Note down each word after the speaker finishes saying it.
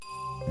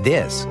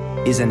This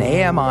is an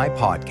AMI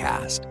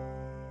podcast.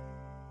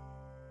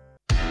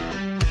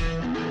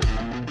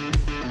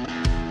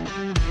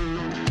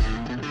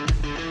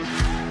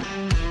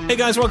 Hey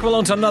guys, welcome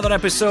along to another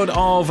episode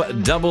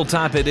of Double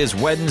Tap. It is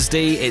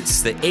Wednesday,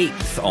 it's the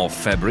 8th of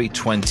February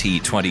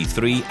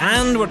 2023,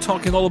 and we're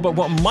talking all about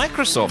what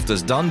Microsoft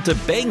has done to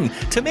Bing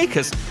to make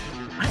us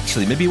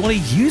actually maybe want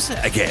to use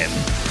it again.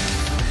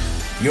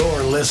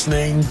 You're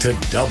listening to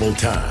Double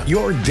Tap,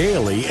 your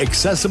daily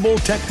accessible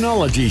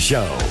technology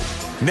show.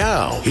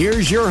 Now,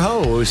 here's your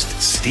host,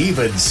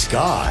 Stephen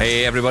Scott.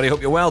 Hey everybody,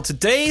 hope you're well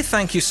today.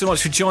 Thank you so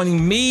much for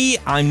joining me.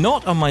 I'm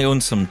not on my own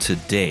some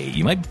today.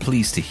 You might be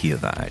pleased to hear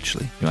that,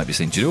 actually. You might be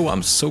saying, do you know what?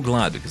 I'm so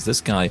glad because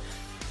this guy,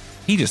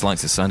 he just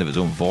likes the sound of his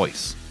own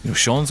voice. You know,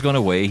 Sean's gone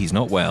away. He's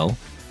not well.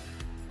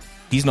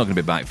 He's not going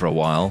to be back for a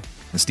while.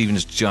 And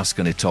Stephen's just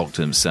going to talk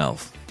to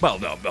himself. Well,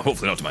 no,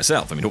 hopefully not to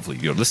myself. I mean, hopefully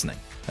you're listening.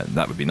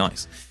 That would be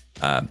nice.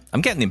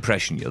 I'm getting the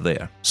impression you're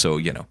there. So,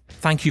 you know,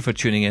 thank you for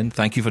tuning in.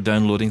 Thank you for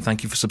downloading.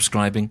 Thank you for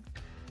subscribing.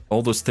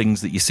 All those things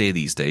that you say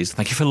these days.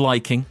 Thank you for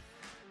liking.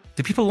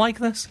 Do people like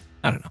this?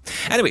 I don't know.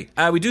 Anyway,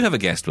 we do have a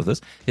guest with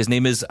us. His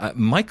name is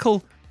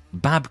Michael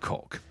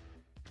Babcock.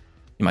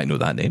 You might know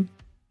that name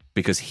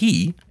because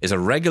he is a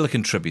regular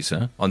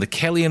contributor on the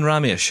Kelly and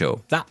Ramia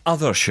show, that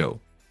other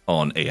show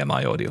on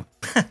AMI Audio.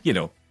 You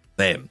know,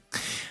 them.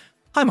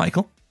 Hi,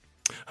 Michael.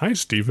 Hi,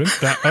 Stephen.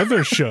 That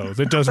other show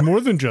that does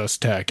more than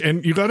just tech.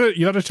 And you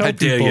gotta tell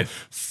people,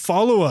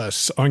 follow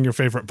us on your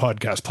favorite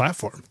podcast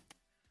platform.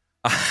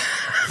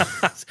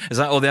 Is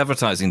that all the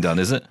advertising done,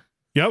 is it?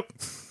 Yep.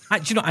 I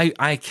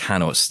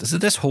cannot. Is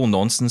it this whole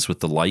nonsense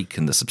with the like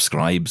and the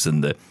subscribes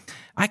and the...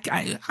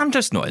 I'm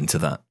just not into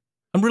that.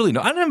 I'm really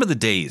not. I remember the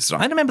days.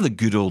 I remember the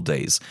good old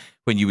days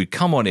when you would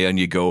come on air and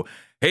you go,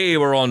 hey,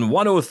 we're on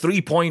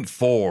 103.4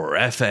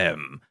 FM.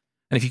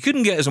 And if you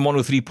couldn't get us on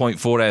 103.4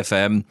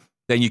 FM...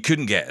 then you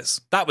couldn't get us.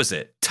 That was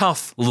it.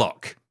 Tough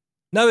luck.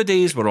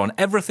 Nowadays, we're on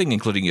everything,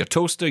 including your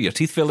toaster, your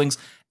teeth fillings,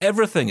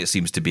 everything it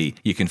seems to be,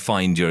 you can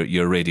find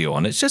your radio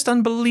on. It's just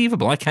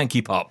unbelievable. I can't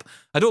keep up.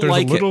 I don't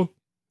like it.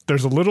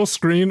 There's a little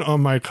screen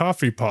on my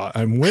coffee pot.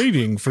 I'm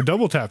waiting for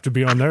Double Tap to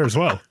be on there as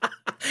well.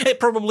 It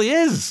probably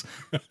is.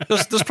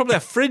 There's probably a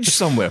fridge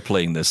somewhere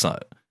playing this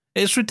out.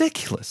 It's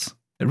ridiculous.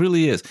 It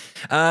really is.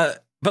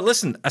 But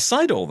listen,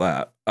 aside all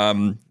that,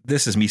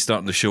 this is me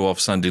starting the show off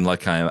sounding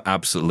like I am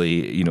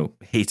absolutely,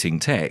 hating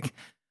tech.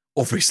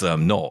 Obviously,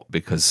 I'm not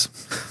because,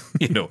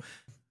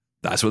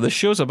 that's what this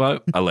show's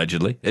about,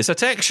 allegedly. It's a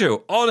tech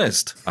show,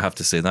 honest. I have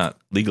to say that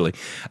legally.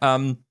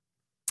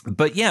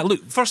 But yeah,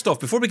 look, first off,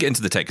 before we get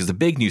into the tech, because the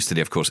big news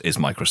today, of course, is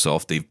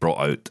Microsoft. They've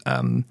brought out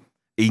a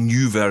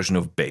new version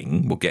of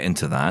Bing. We'll get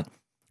into that.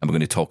 And we're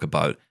going to talk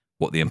about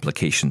what the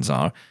implications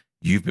are.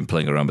 You've been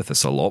playing around with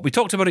this a lot. We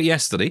talked about it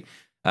yesterday.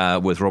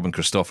 With Robin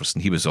Christopherson.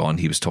 He was on.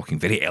 He was talking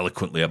very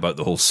eloquently about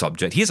the whole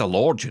subject. He is a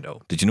lord,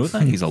 Did you know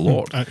that? He's a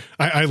lord.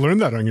 I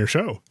learned that on your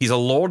show. He's a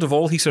lord of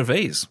all he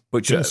surveys.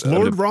 Which yes,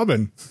 Lord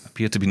Robin.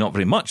 Appeared to be not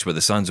very much by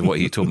the sounds of what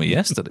he told me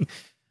yesterday.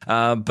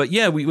 But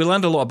yeah, we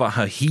learned a lot about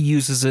how he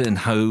uses it and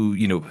how,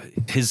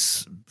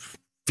 his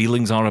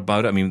feelings are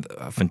about it. I mean,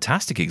 a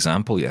fantastic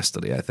example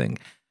yesterday, I think.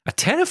 A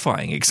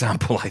terrifying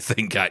example, I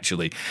think,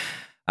 actually,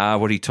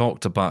 where he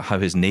talked about how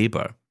his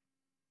neighbour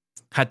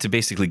had to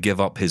basically give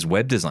up his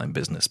web design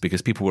business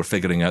because people were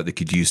figuring out they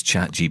could use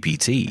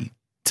ChatGPT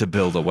to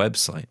build a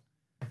website.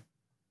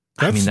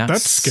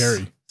 That's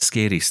scary.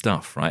 Scary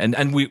stuff, right?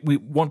 And we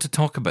want to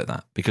talk about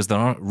that because there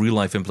are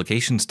real-life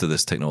implications to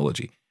this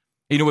technology.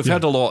 We've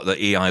heard a lot that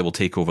AI will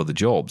take over the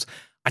jobs.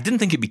 I didn't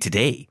think it'd be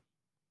today.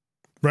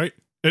 Right.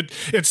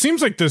 It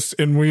seems like this,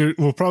 and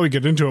we'll probably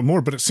get into it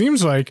more, but it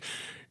seems like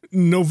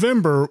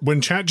November,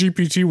 when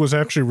ChatGPT was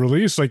actually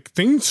released, like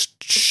things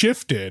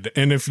shifted.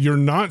 And if you're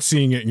not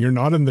seeing it and you're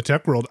not in the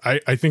tech world,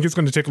 I think it's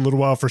going to take a little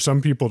while for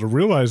some people to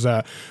realize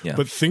that. Yeah.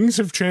 But things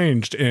have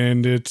changed,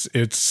 and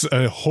it's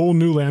a whole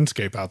new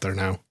landscape out there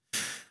now.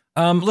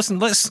 Listen,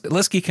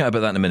 let's geek out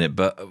about that in a minute.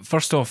 But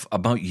first off,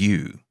 about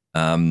you.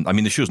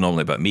 The show's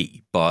normally about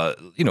me, but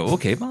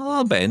okay, well,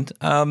 I'll bend.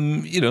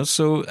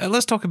 So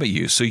let's talk about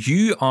you. So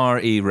you are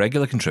a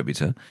regular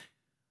contributor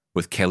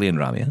with Kelly and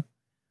Ramia.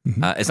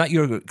 Mm-hmm. Is that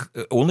your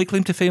only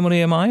claim to fame on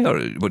AMI, or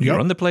would you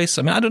run the place?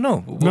 I mean, I don't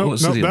know. No,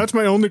 that's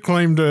my only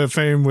claim to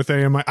fame with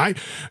AMI.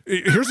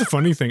 Here's the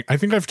funny thing. I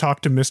think I've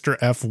talked to Mr.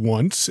 F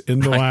once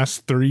in the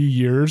last 3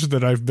 years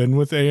that I've been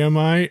with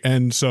AMI,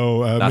 and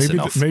so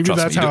maybe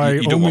that's how I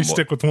only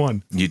stick with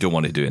one. You don't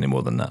want to do any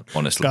more than that,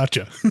 honestly.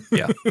 Gotcha.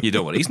 Yeah, you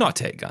don't want. He's not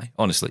a tech guy,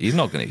 honestly. He's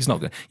not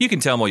going. You can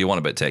tell him all you want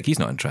about tech. He's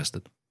not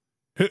interested.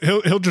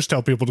 He'll just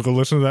tell people to go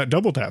listen to that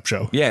Double Tap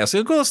show. Yeah,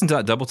 so go listen to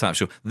that Double Tap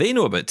show. They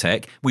know about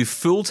tech. We've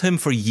fooled him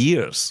for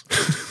years.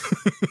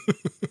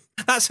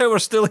 That's how we're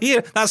still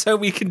here. That's how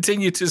we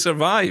continue to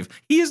survive.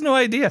 He has no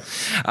idea.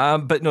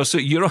 But no, so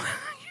you're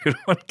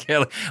on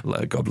Kelly.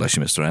 God bless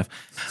you, Mr. F.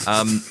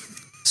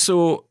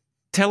 So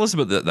tell us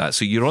about that.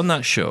 So you're on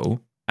that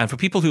show. And for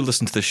people who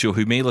listen to this show,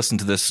 who may listen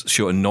to this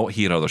show and not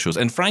hear other shows,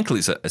 and frankly,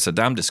 it's a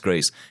damn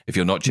disgrace if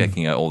you're not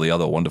checking out all the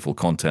other wonderful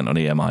content on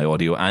AMI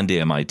Audio and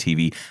AMI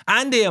TV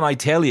and AMI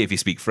Telly if you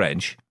speak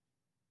French.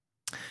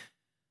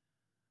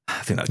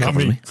 I think that Not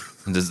covers me.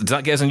 me. Does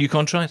that get us a new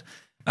contract?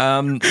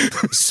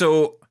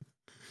 So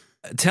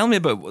tell me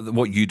about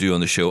what you do on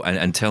the show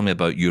and tell me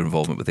about your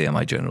involvement with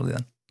AMI generally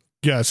then.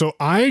 Yeah, so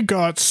I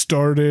got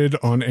started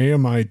on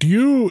AMI.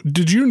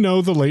 Did you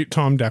know the late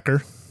Tom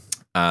Decker?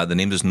 The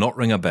name does not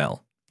ring a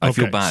bell. I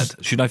feel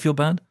bad. Should I feel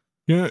bad?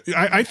 Yeah,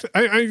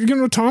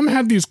 Tom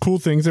had these cool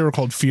things. They were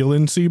called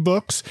Feel-N-See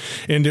books,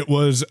 and it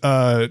was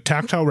a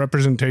tactile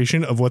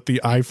representation of what the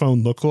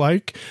iPhone looked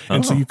like,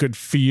 and so you could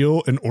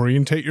feel and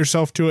orientate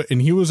yourself to it.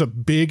 And he was a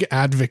big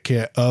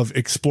advocate of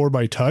Explore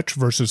by Touch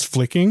versus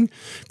flicking,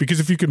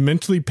 because if you could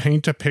mentally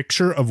paint a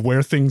picture of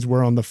where things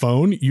were on the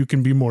phone, you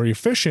can be more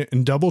efficient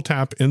and double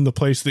tap in the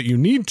place that you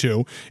need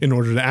to in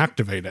order to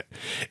activate it.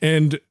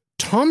 And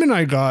Tom and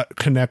I got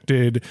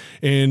connected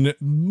in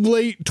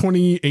late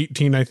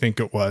 2018, I think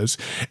it was,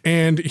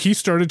 and he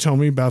started telling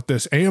me about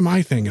this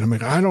AMI thing, and I'm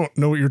like, I don't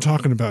know what you're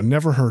talking about,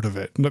 never heard of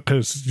it,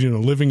 because,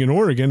 living in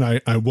Oregon,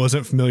 I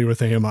wasn't familiar with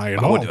AMI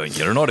at all.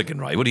 You're in Oregon,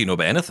 right? What do you know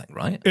about anything,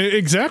 right?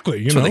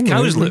 Exactly. That's where the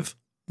cows live.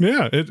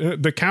 Yeah,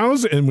 the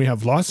cows, and we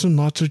have lots and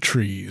lots of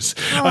trees.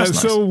 Nice.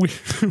 So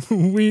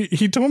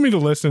he told me to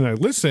listen. I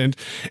listened,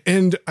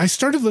 and I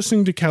started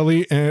listening to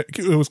Kelly. It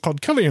was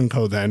called Kelly &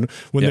 Co. then,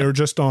 when they were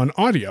just on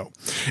audio.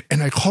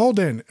 And I called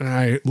in, and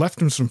I left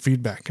him some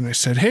feedback. And I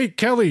said, hey,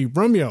 Kelly,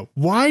 Romeo,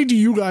 why do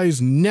you guys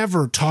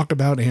never talk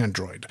about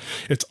Android?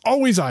 It's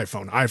always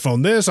iPhone.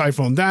 iPhone this,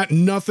 iPhone that,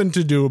 nothing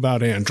to do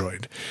about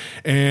Android.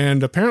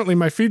 And apparently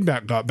my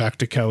feedback got back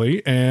to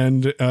Kelly,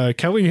 and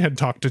Kelly had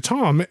talked to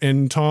Tom,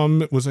 and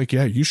Tom was like,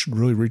 yeah, you should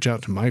really reach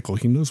out to Michael.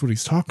 He knows what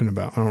he's talking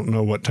about. I don't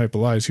know what type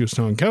of lies he was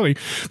telling Kelly,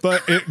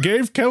 but it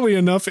gave Kelly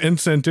enough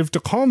incentive to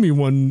call me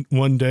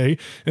one day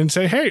and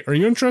say, hey, are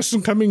you interested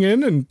in coming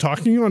in and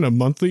talking on a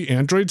monthly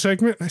Android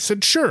segment? I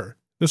said, sure.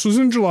 This was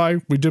in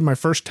July. We did my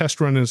first test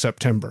run in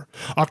September.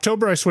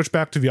 October, I switched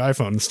back to the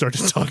iPhone and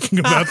started talking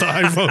about the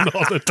iPhone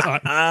all the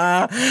time.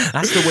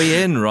 That's the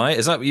way in, right?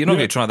 Is that you're not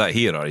going to try that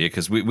here, are you?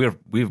 Because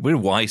we're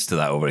wise to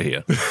that over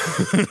here.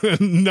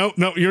 No,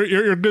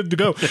 you're good to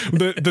go.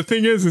 The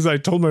thing is I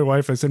told my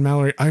wife, I said,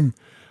 Mallory, I'm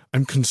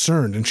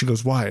concerned, and she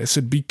goes, why? I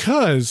said,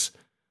 because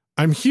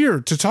I'm here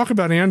to talk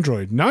about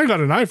Android. Now I got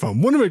an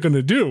iPhone. What am I going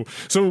to do?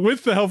 So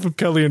with the help of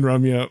Kelly and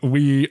Romeo,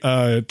 we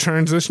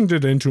transitioned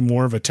it into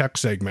more of a tech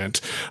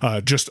segment,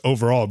 just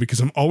overall, because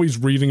I'm always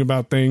reading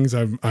about things.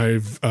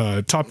 I've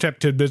Top Tech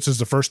Tidbits is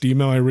the first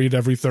email I read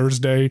every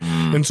Thursday.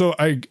 And so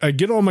I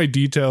get all my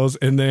details,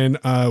 and then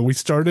we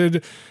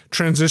started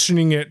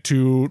transitioning it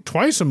to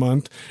twice a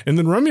month. And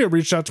then Romeo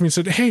reached out to me and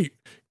said, hey,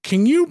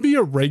 can you be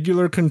a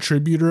regular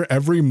contributor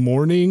every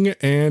morning?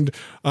 And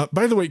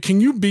by the way,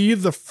 can you be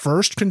the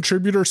first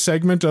contributor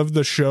segment of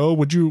the show?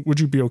 Would you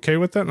be okay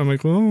with that? And I'm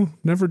like, well,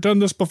 never done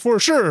this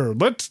before. Sure,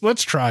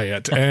 let's try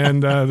it.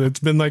 And it's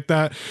been like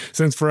that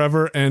since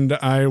forever. And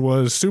I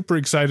was super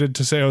excited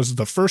to say I was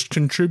the first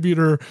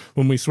contributor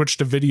when we switched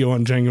to video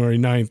on January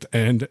 9th.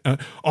 And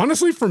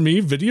honestly, for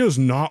me, video is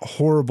not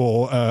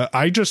horrible.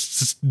 I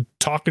just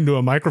talk into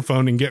a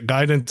microphone and get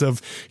guidance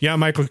of, yeah,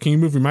 Michael, can you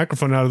move your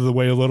microphone out of the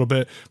way a little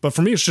bit? But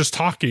for me, it's just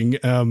talking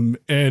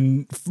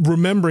and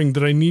remembering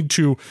that I need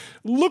to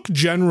look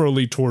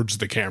generally towards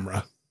the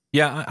camera.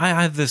 Yeah, I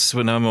have this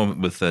when I'm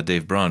on with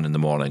Dave Brown in the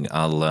morning.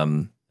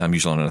 I'm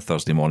usually on a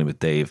Thursday morning with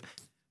Dave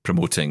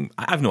promoting.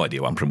 I have no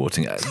idea what I'm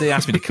promoting. They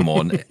asked me to come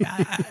on.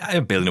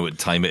 I barely know what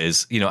time it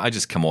is. I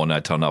just come on,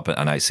 I turn up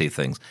and I say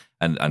things,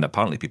 and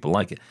apparently people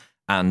like it.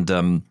 And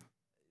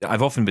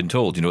I've often been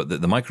told,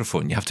 the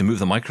microphone, you have to move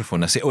the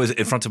microphone. I say, oh, is it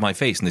in front of my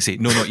face? And they say,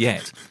 no, not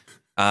yet.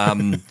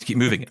 Keep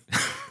moving it.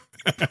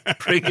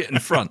 Bring it in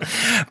front.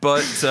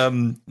 But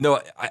no,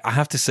 I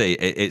have to say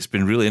it's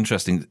been really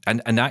interesting,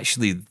 and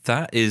actually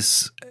that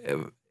is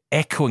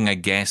echoing, I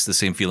guess, the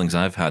same feelings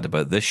I've had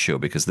about this show,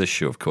 because this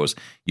show, of course,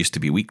 used to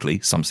be weekly.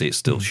 Some say it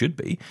still should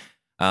be,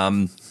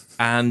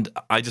 and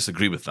I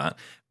disagree with that.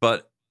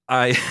 But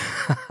I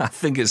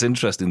think it's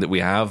interesting that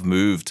we have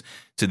moved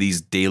to these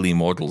daily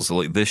models. So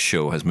like this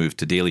show has moved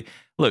to daily.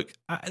 Look,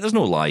 there's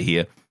no lie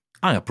here.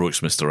 I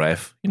approached Mr.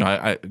 F. He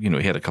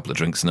had a couple of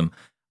drinks in him.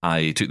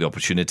 I took the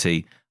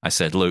opportunity. I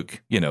said,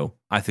 look,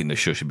 I think this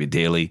show should be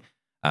daily.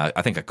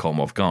 I think I caught him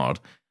off guard.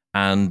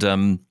 And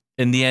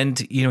in the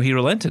end, he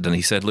relented and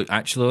he said, look,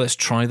 actually, let's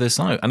try this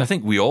out. And I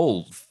think we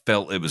all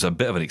felt it was a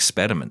bit of an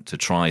experiment to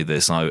try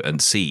this out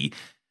and see,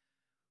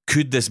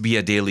 could this be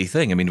a daily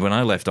thing? I mean, when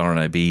I left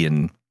RNIB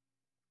in,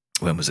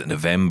 when was it,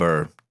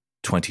 November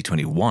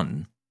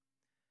 2021,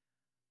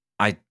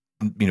 I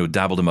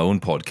dabbled in my own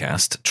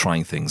podcast,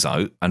 trying things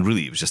out. And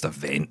really, it was just a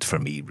vent for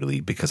me, really,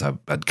 because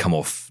I'd come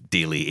off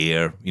daily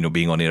air,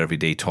 being on air every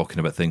day, talking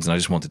about things. And I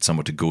just wanted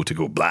somewhere to go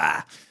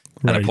blah.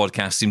 Right. And a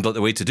podcast seemed like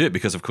the way to do it,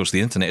 because, of course, the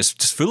internet is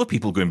just full of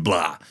people going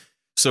blah.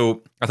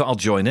 So I thought I'll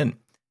join in.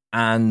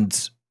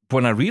 And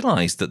when I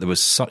realized that there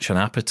was such an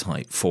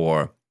appetite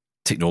for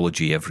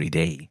technology every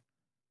day,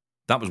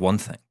 that was one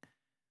thing.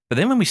 But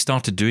then when we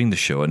started doing the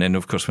show, and then,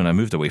 of course, when I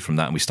moved away from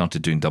that and we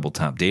started doing Double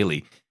Tap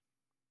Daily,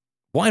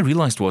 what I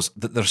realized was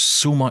that there's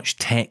so much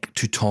tech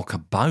to talk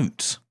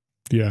about.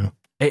 Yeah.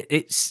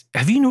 It's.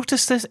 Have you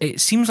noticed this? It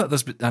seems like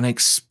there's been an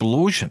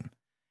explosion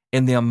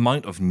in the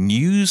amount of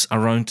news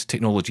around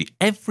technology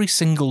every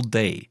single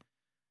day.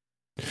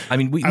 I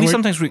mean, we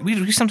sometimes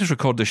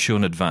record this show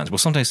in advance. We'll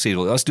sometimes say,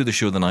 well, let's do the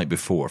show the night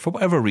before. For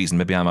whatever reason,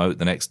 maybe I'm out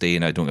the next day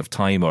and I don't have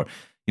time, or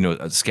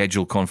a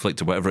schedule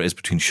conflict or whatever it is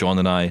between Sean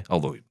and I.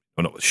 Although,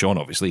 well, not with Sean,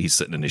 obviously, he's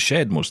sitting in his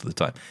shed most of the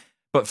time.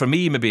 But for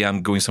me, maybe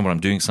I'm going somewhere, I'm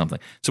doing something.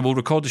 So we'll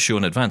record the show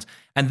in advance.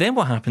 And then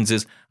what happens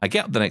is I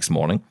get up the next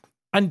morning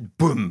and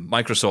boom,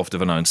 Microsoft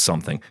have announced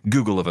something.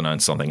 Google have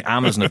announced something.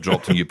 Amazon have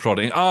dropped a new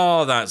product.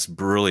 Oh, that's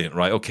brilliant.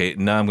 Right, okay,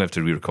 now I'm going to have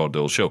to re-record the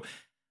whole show.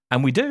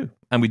 And we do.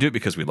 And we do it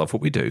because we love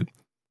what we do.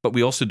 But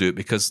we also do it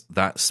because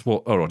that's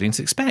what our audience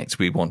expects.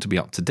 We want to be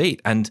up to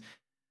date. And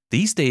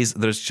these days,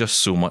 there's just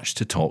so much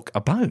to talk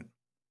about.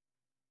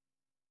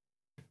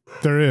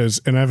 There is,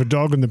 and I have a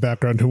dog in the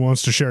background who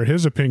wants to share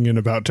his opinion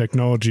about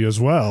technology as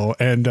well.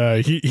 And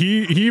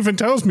he even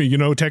tells me,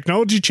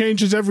 technology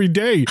changes every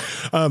day.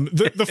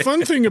 The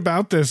fun thing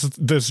about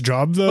this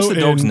job, though, what's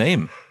the dog's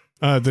name?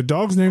 The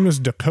dog's name is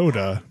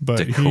Dakota,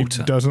 but he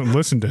doesn't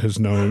listen to his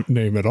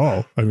name at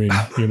all. I mean,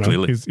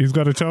 he's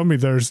got to tell me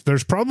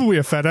there's probably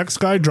a FedEx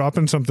guy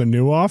dropping something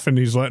new off, and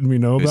he's letting me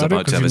know about it. He's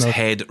about to have his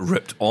head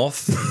ripped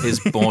off his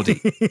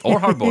body or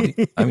her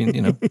body. I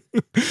mean,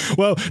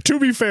 Well, to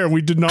be fair,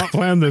 we did not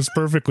plan this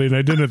perfectly, and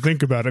I didn't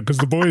think about it because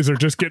the boys are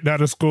just getting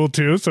out of school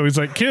too. So he's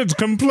like, "Kids,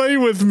 come play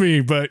with me."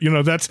 But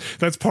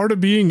that's part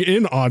of being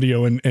in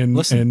audio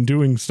and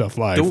doing stuff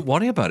live. Don't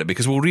worry about it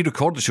because we'll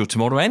re-record the show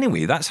tomorrow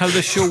anyway. That's how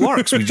this show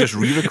works. We just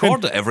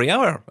re-record it every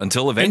hour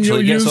until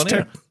eventually it gets on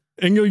air.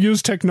 And you'll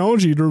use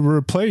technology to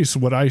replace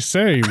what I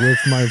say with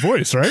my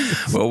voice, right?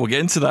 Well, we'll get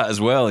into that as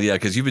well, yeah,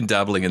 because you've been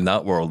dabbling in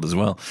that world as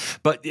well.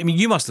 But, I mean,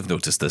 you must have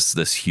noticed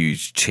this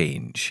huge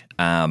change.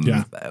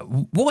 Yeah.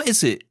 What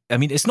is it? I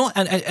mean, it's not,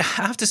 and I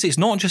have to say, it's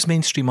not just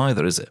mainstream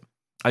either, is it?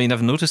 I mean,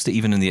 I've noticed it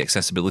even in the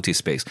accessibility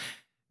space.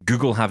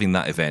 Google having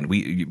that event.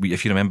 We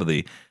if you remember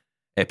the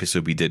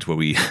episode we did where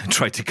we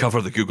tried to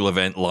cover the Google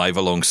event live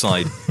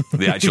alongside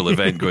the actual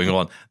event going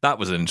on. That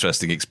was an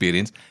interesting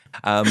experience.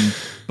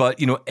 But,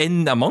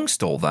 in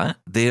amongst all that,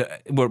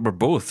 we're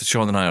both,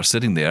 Sean and I are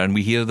sitting there and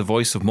we hear the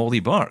voice of Molly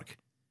Burke.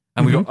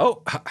 And we go,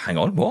 oh, hang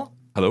on, what?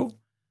 Hello?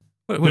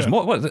 Where's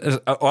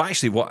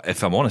what?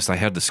 If I'm honest, I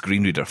heard the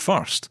screen reader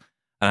first.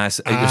 And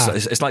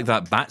it's like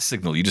that bat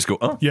signal. You just go,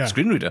 oh, yeah,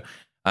 screen reader.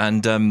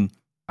 And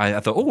I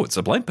thought, oh, it's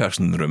a blind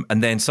person in the room.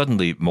 And then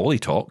suddenly Molly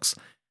talks.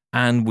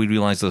 And we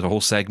realized there's a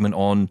whole segment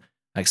on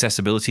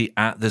accessibility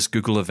at this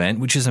Google event,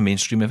 which is a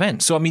mainstream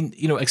event. So, I mean,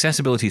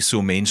 accessibility is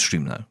so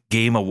mainstream now.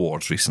 Game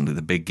Awards recently,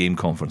 the big Game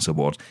Conference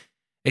Awards.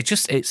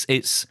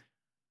 It's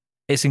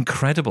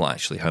incredible,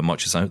 actually, how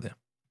much is out there.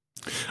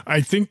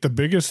 I think the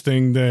biggest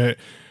thing that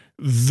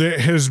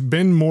has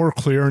been more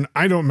clear, and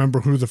I don't remember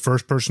who the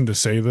first person to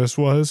say this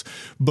was,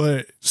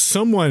 but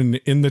someone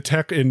in the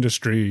tech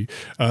industry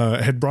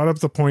had brought up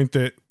the point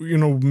that,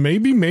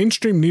 maybe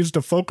mainstream needs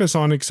to focus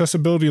on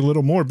accessibility a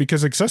little more,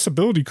 because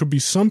accessibility could be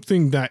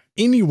something that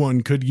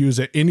anyone could use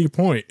at any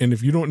point. And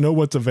if you don't know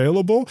what's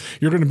available,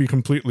 you're going to be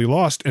completely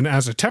lost. And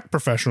as a tech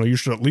professional, you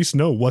should at least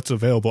know what's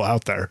available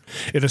out there.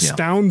 It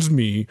astounds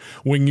me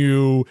when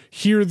you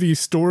hear these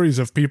stories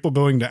of people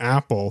going to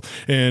Apple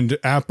and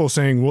Apple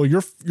saying, well,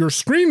 your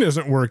screen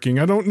isn't working.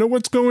 I don't know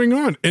what's going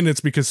on. And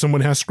it's because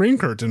someone has screen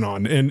curtain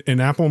on.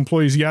 And Apple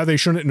employees, they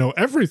shouldn't know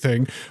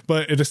everything,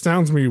 but it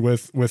astounds me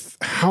with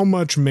how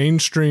much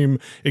mainstream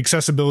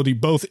accessibility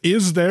both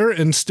is there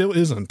and still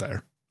isn't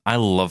there. I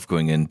love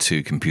going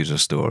into computer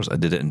stores. I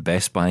did it in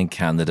Best Buy in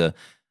Canada.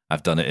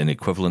 I've done it in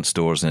equivalent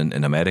stores in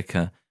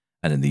America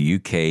and in the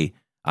UK.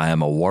 I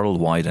am a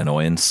worldwide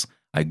annoyance.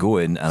 I go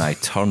in and I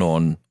turn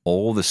on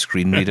all the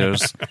screen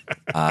readers,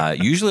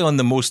 usually on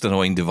the most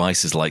annoying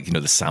devices like, the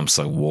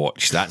Samsung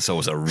Watch. That's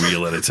always a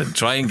real irritant.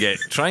 Try and get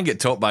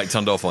TalkBack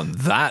turned off on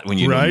that when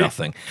you know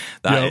nothing.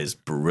 That is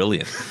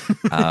brilliant.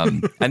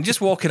 And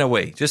just walking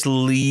away, just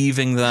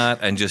leaving that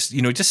and just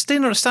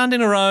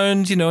standing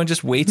around, and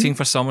just waiting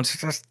for someone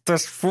to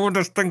this phone,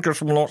 this thing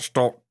will not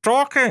stop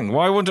talking.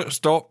 Why won't it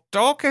stop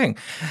talking?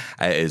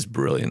 It is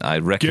brilliant. I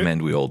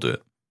recommend we all do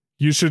it.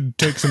 You should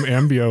take some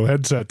Ambio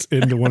headsets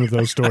into one of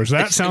those stores.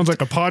 That sounds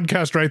like a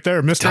podcast right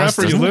there. Mr. F,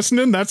 are you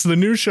listening? That's the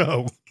new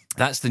show.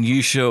 That's the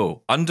new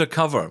show.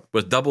 Undercover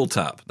with Double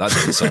Tap. That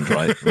doesn't sound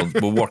right.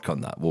 We'll work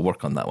on that. We'll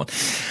work on that one.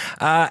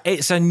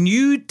 It's a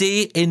new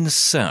day in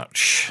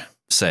search,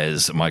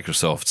 says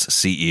Microsoft's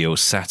CEO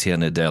Satya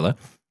Nadella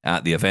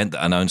at the event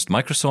that announced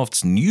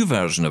Microsoft's new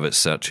version of its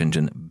search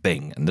engine,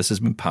 Bing. And this has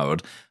been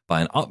powered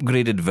by an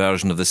upgraded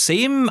version of the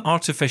same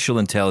artificial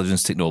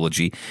intelligence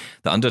technology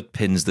that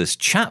underpins this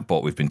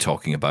chatbot we've been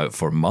talking about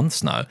for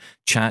months now,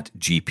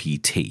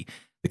 ChatGPT.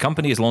 The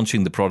company is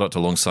launching the product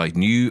alongside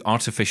new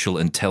artificial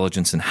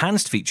intelligence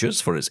enhanced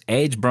features for its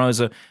Edge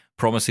browser,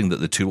 promising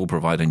that the tool will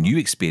provide a new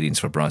experience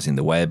for browsing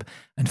the web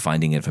and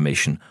finding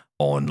information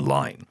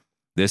online.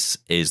 This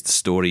is the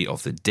story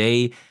of the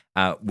day.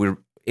 We're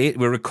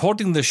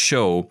recording this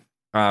show.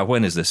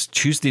 When is this?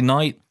 Tuesday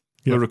night.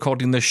 Yep. We're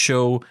recording this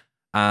show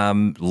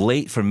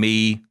late for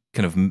me.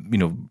 Kind of,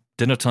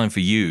 dinner time for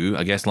you,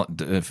 I guess, like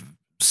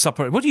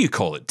supper. What do you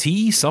call it?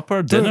 Tea,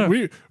 supper, dinner?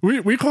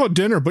 We call it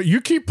dinner, but you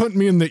keep putting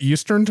me in the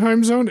Eastern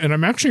time zone, and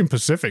I'm actually in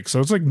Pacific, so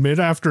it's like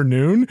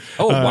mid-afternoon.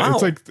 Oh, wow.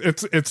 It's like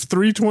it's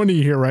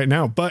 3:20 here right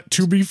now. But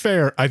to be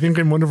fair, I think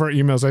in one of our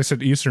emails I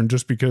said Eastern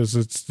just because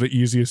it's the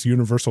easiest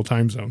universal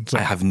time zone. So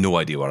I have no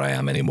idea where I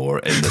am anymore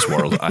in this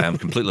world. I am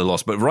completely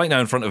lost. But right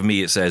now in front of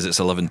me, it says it's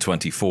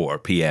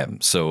 11:24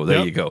 p.m. So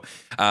there you go.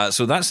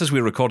 So that's as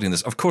we're recording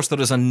this. Of course, there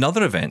is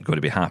another event going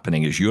to be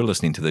happening as you're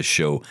listening to this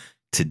show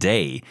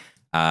today.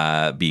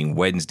 Being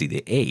Wednesday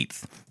the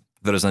 8th,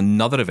 there is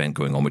another event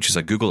going on, which is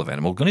a Google event.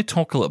 And we're going to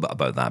talk a little bit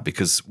about that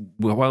because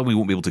while we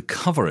won't be able to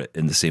cover it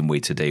in the same way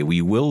today,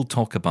 we will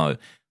talk about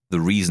the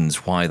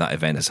reasons why that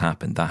event has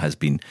happened. That has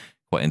been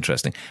quite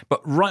interesting.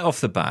 But right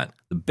off the bat,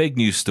 the big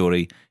news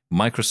story,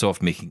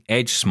 Microsoft making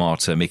Edge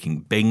smarter, making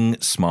Bing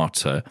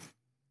smarter.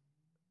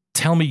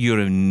 Tell me your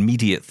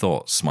immediate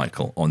thoughts,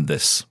 Michael, on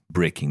this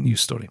breaking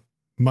news story.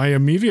 My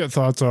immediate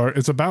thoughts are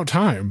it's about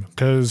time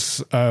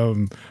because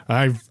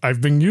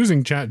I've been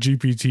using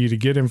ChatGPT to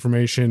get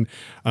information,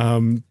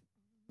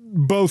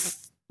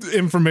 both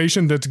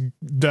information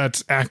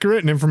that's accurate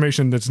and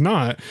information that's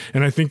not.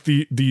 And I think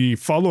the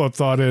follow-up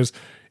thought is,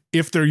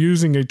 if they're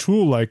using a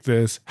tool like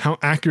this, how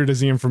accurate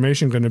is the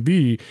information going to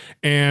be?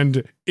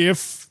 And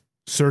if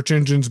search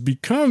engines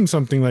become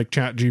something like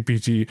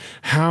ChatGPT,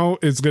 how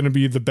is going to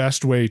be the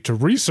best way to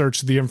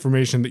research the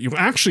information that you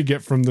actually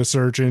get from the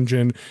search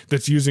engine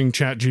that's using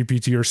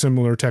ChatGPT or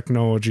similar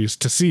technologies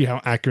to see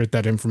how accurate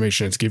that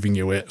information it's giving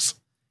you is?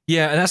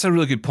 Yeah, and that's a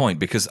really good point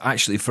because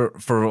actually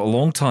for a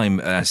long time,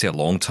 and I say a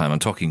long time, I'm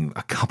talking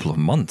a couple of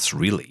months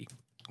really,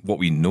 what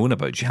we've known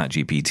about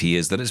ChatGPT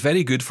is that it's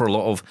very good for a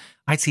lot of,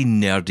 I'd say,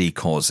 nerdy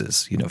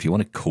causes. You know, if you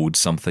want to code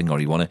something or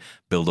you want to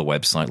build a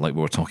website like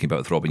we were talking about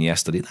with Robin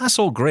yesterday, that's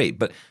all great,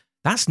 but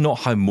that's not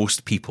how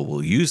most people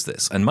will use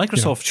this. And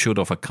Microsoft showed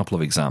off a couple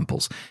of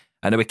examples.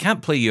 And we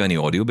can't play you any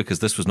audio because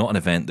this was not an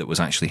event that was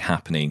actually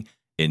happening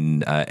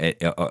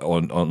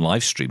on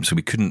live stream, so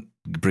we couldn't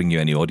bring you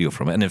any audio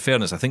from it. And in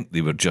fairness, I think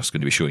they were just going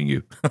to be showing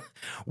you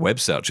web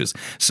searches.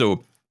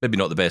 So maybe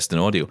not the best in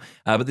audio,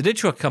 but they did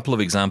show a couple of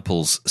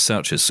examples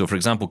searches. So, for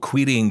example,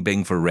 querying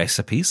Bing for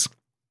recipes,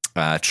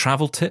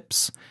 travel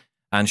tips,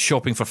 and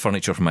shopping for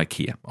furniture from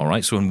IKEA. All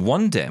right. So, in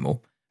one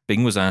demo,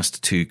 Bing was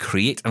asked to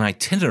create an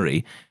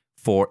itinerary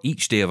for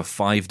each day of a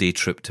 5-day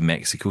trip to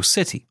Mexico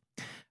City.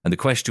 And the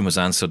question was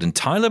answered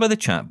entirely by the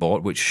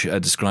chatbot, which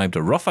described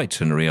a rough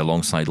itinerary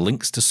alongside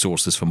links to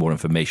sources for more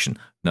information.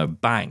 Now,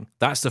 bang,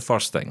 that's the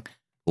first thing.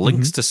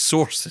 Links to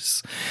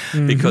sources.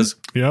 Because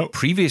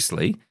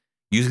previously,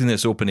 using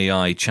this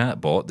OpenAI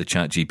chatbot, the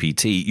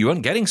ChatGPT, you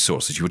weren't getting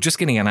sources. You were just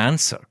getting an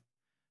answer.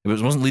 It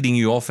wasn't leading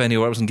you off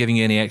anywhere. It wasn't giving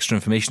you any extra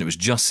information. It was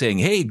just saying,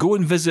 hey, go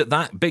and visit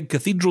that big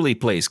cathedral-y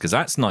place because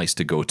that's nice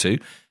to go to.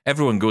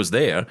 Everyone goes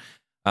there.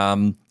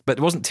 But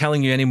it wasn't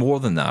telling you any more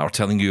than that or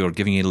telling you or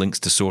giving you links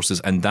to sources.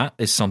 And that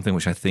is something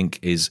which I think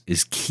is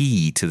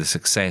key to the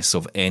success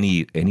of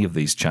any of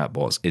these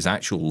chatbots is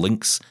actual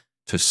links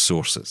to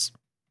sources.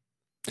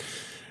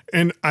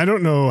 And I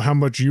don't know how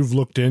much you've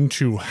looked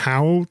into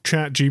how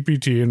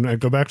ChatGPT, and I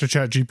go back to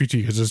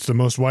ChatGPT because it's the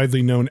most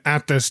widely known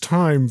at this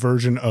time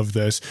version of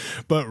this,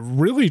 but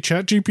really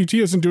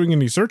ChatGPT isn't doing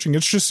any searching.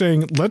 It's just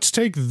saying, let's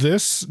take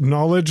this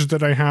knowledge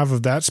that I have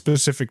of that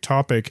specific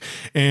topic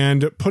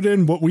and put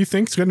in what we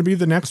think is going to be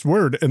the next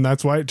word. And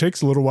that's why it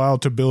takes a little while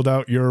to build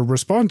out your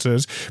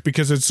responses,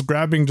 because it's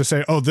grabbing to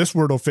say, oh, this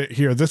word will fit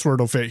here, this word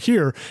will fit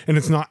here. And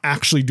it's not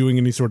actually doing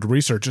any sort of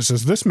research. It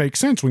says, this makes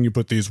sense when you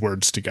put these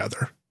words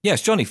together. Yeah,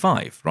 it's Johnny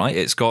Five, right?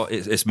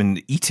 It's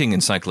been eating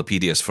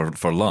encyclopedias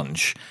for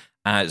lunch.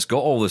 It's got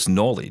all this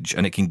knowledge,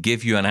 and it can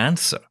give you an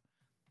answer.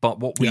 But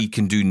what we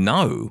can do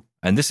now,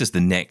 and this is the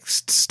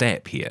next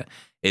step here,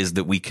 is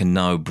that we can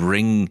now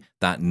bring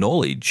that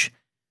knowledge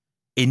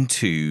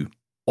into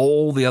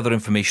all the other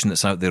information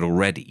that's out there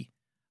already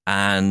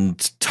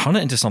and turn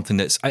it into something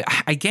that's,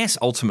 I guess,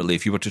 ultimately,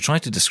 if you were to try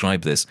to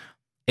describe this,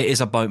 it is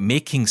about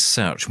making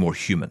search more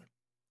human.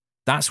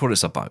 That's what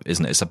it's about,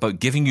 isn't it? It's about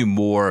giving you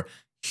more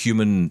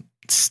human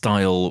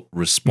style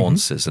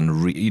responses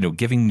and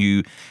giving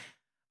you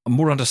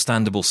more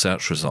understandable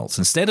search results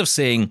instead of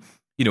saying,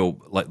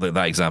 like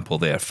that example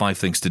there, 5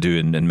 things to do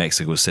in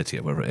Mexico City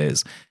or wherever it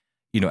is,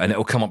 and it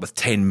will come up with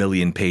 10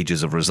 million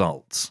pages of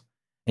results.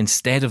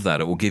 Instead of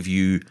that, it will give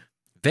you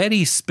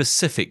very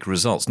specific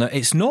results. Now,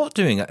 it's not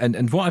doing,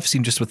 and what I've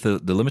seen just with the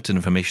limited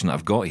information that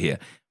I've got here,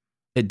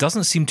 it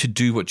doesn't seem to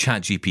do what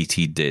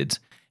ChatGPT did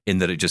in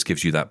that it just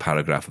gives you that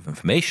paragraph of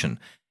information.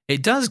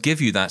 It does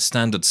give you that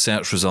standard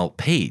search result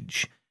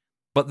page,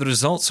 but the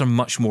results are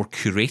much more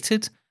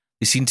curated.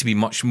 They seem to be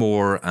much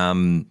more, a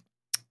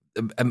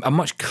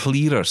much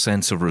clearer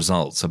sense of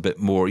results, a bit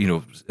more,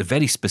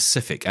 very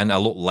specific, and a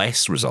lot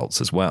less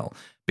results as well,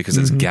 because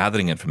it's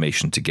gathering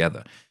information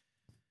together.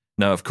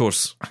 Now, of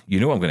course, I'm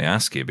going to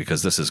ask you,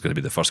 because this is going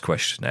to be the first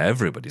question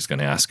everybody's going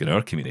to ask in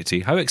our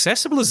community. How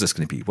accessible is this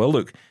going to be? Well,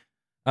 look,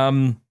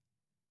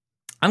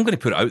 I'm going to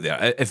put it out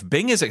there. If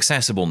Bing is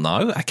accessible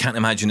now, I can't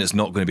imagine it's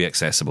not going to be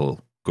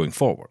accessible going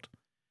forward.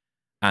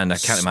 And I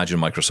can't imagine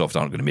Microsoft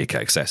aren't going to make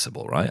it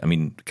accessible, right? I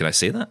mean, can I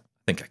say that?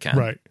 I think I can.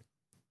 Right.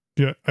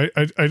 Yeah,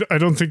 I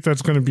don't think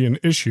that's going to be an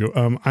issue.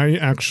 I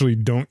actually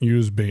don't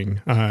use Bing.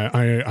 I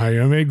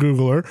am a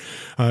Googler.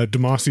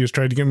 Demasi has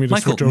tried to get me to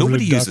switch over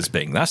nobody to uses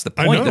Bing. That's the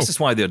point. This is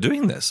why they're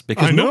doing this,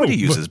 because nobody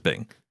uses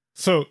Bing.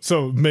 So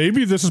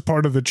maybe this is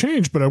part of the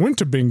change, but I went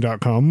to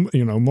Bing.com,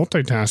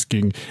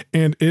 multitasking,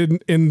 and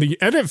in the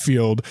edit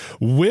field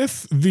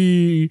with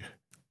the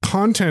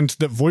content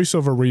that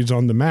VoiceOver reads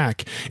on the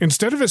Mac,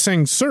 instead of it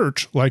saying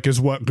search, like is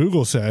what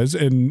Google says,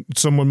 and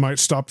someone might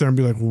stop there and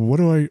be like, what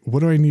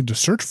do I need to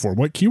search for?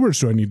 What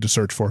keywords do I need to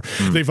search for?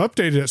 They've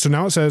updated it. So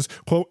now it says,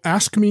 quote,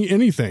 ask me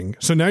anything.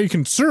 So now you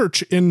can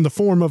search in the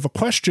form of a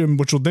question,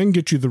 which will then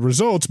get you the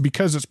results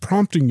because it's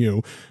prompting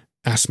you,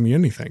 ask me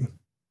anything.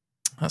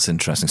 That's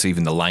interesting. So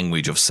even the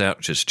language of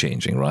search is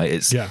changing,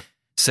 right?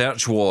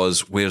 Search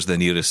was, where's the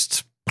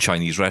nearest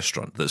Chinese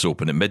restaurant that's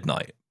open at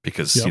midnight?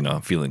 Because,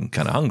 I'm feeling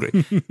kind of hungry,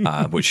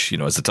 which,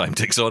 as the time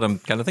ticks on, I'm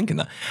kind of thinking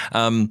that.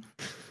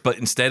 But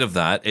instead of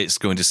that, it's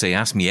going to say,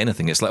 ask me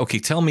anything. It's like, okay,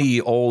 tell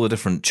me all the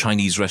different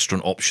Chinese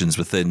restaurant options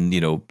within,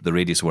 the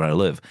radius where I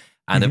live.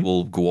 And it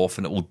will go off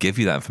and it will give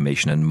you that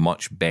information and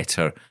much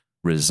better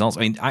results.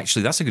 I mean,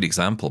 actually, that's a good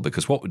example,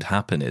 because what would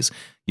happen is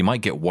you might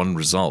get one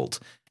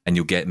result and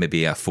you'll get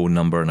maybe a phone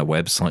number and a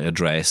website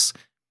address.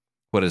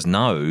 Whereas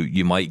now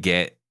you might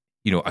get,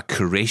 a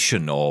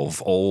curation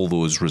of all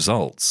those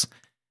results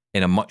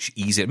in a much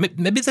easier...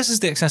 Maybe this is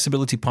the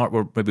accessibility part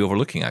we're maybe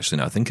overlooking, actually,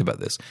 now I think about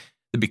this.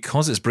 That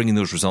because it's bringing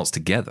those results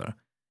together,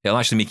 it'll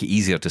actually make it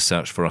easier to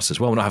search for us as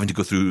well. We're not having to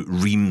go through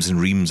reams and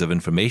reams of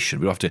information.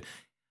 We don't have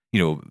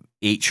to,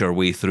 H our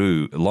way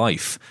through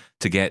life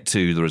to get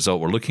to the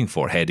result we're looking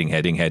for. Heading,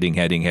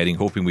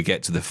 hoping we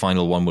get to the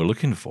final one we're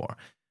looking for.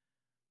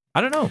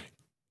 I don't know.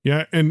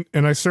 Yeah, and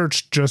I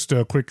searched just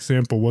a quick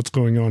sample what's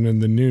going on in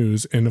the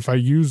news, and if I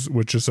use,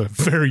 which is a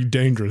very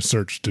dangerous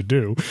search to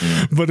do,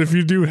 but if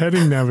you do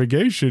heading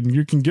navigation,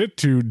 you can get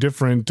to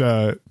different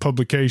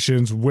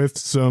publications with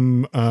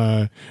some,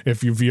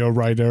 if you via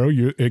right arrow,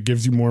 it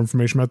gives you more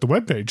information about the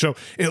webpage. So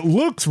it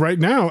looks right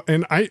now,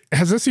 and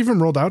has this even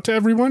rolled out to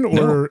everyone?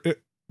 Or no.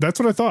 That's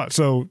what I thought.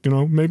 So,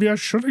 maybe I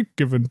should have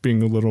given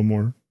Bing a little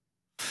more.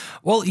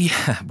 Well,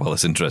 yeah. Well,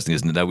 it's interesting,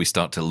 isn't it? Now we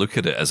start to look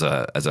at it as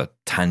a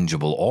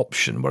tangible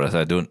option, whereas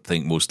I don't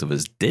think most of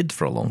us did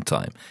for a long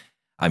time.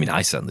 I mean,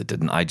 I certainly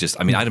didn't. I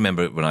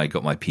remember when I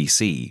got my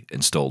PC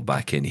installed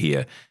back in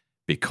here,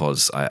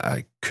 because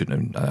I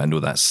couldn't. I know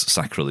that's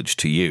sacrilege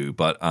to you,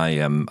 but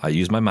I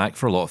use my Mac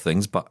for a lot of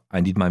things, but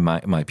I need my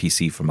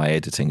PC for my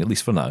editing, at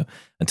least for now,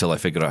 until I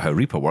figure out how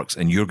Reaper works.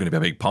 And you're going to be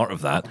a big part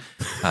of that,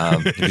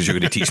 because you're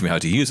going to teach me how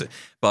to use it.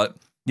 But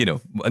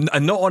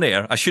and not on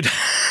air, I should.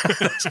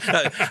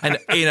 And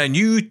in a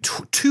new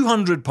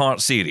 200-part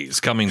series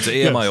coming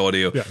to AMI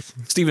Audio,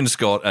 Stephen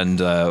Scott and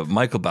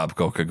Michael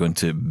Babcock are going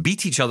to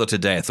beat each other to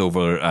death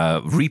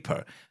over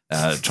Reaper,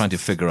 trying to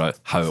figure out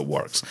how it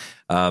works.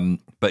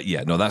 But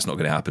yeah, no, that's not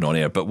going to happen on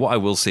air. But what I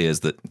will say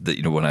is that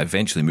when I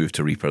eventually move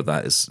to Reaper,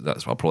 that's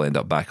I'll probably end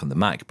up back on the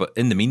Mac. But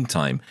in the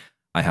meantime,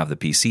 I have the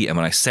PC, and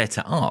when I set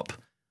it up,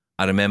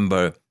 I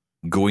remember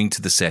going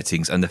to the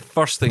settings, and the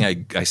first thing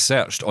I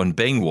searched on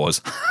Bing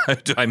was, how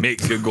do I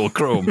make Google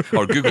Chrome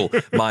or Google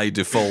my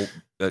default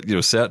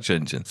search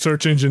engine?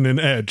 Search engine in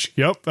Edge.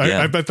 Yep.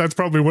 I bet that's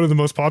probably one of the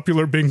most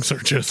popular Bing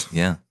searches.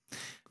 Yeah.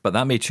 But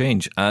that may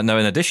change. Now,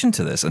 in addition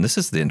to this, and this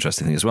is the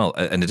interesting thing as well,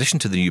 in addition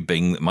to the new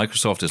Bing,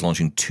 Microsoft is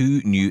launching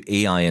 2 new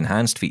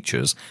AI-enhanced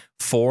features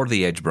for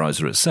the Edge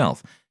browser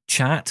itself,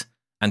 Chat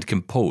and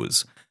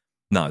Compose.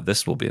 Now,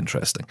 this will be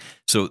interesting.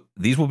 So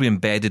these will be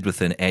embedded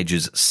within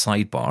Edge's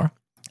sidebar.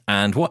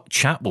 And what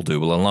Chat will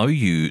do will allow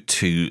you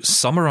to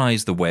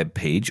summarize the web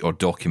page or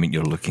document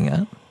you're looking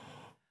at,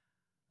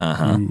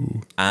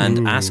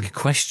 and ask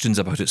questions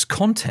about its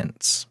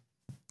contents.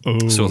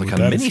 So like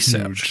a mini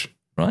search,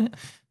 right?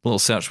 A little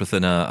search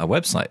within a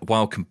website.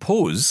 While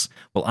Compose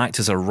will act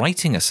as a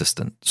writing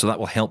assistant. So that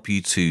will help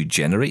you to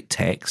generate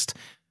text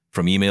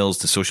from emails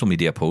to social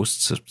media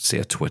posts, so say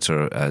a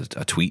Twitter,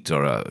 a tweet,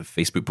 or a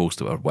Facebook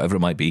post, or whatever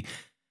it might be.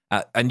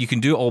 And you can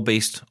do it all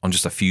based on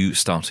just a few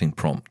starting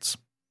prompts.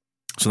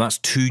 So that's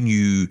 2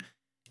 new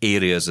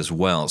areas as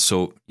well.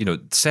 So,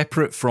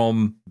 separate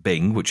from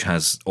Bing, which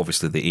has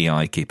obviously the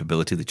AI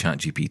capability, the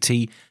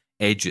ChatGPT,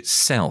 Edge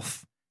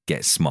itself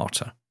gets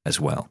smarter as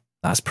well.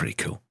 That's pretty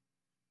cool.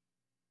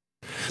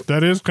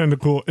 That is kind of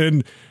cool.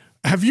 And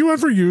have you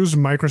ever used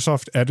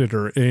Microsoft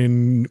Editor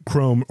in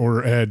Chrome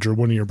or Edge or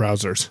one of your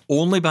browsers?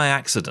 Only by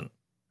accident.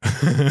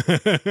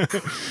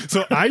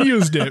 So I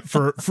used it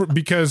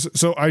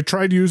because I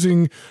tried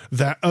using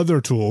that other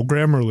tool,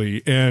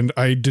 Grammarly, and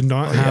I did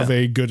not have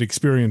a good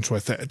experience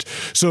with it.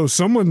 So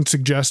someone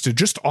suggested,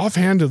 just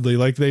offhandedly,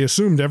 like they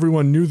assumed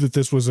everyone knew that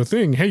this was a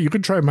thing, hey, you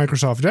could try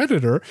Microsoft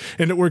Editor,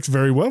 and it works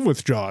very well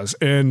with JAWS.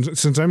 And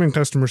since I'm in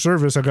customer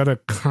service, I got to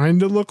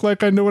kind of look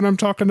like I know what I'm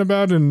talking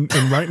about and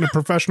write in a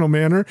professional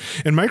manner.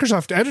 And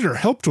Microsoft Editor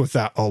helped with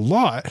that a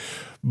lot.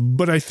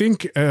 But I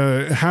think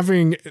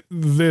having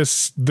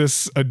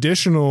this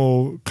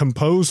additional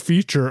compose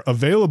feature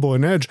available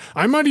in Edge,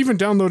 I might even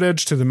download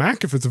Edge to the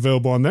Mac if it's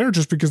available on there,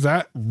 just because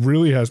that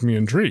really has me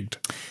intrigued.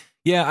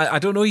 Yeah, I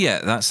don't know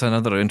yet. That's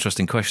another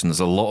interesting question. There's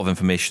a lot of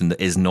information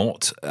that is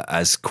not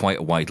as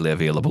quite widely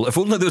available. If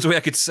only there was a way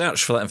I could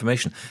search for that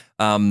information,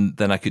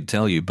 then I could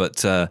tell you.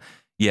 But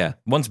yeah,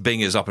 once Bing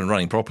is up and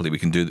running properly, I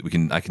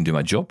can do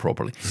my job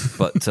properly.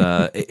 But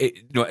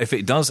if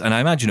it does, and I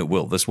imagine it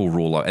will, this will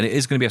roll out, and it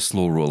is going to be a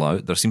slow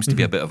rollout. There seems to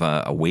be a bit of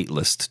a wait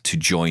list to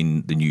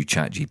join the new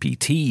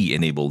ChatGPT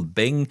enabled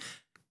Bing.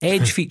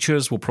 Edge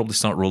features will probably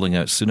start rolling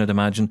out soon, I'd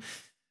imagine.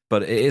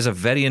 But it is a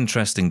very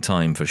interesting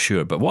time for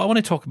sure. But what I want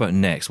to talk about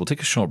next, we'll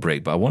take a short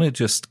break, but I want to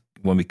just,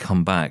 when we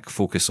come back,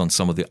 focus on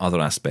some of the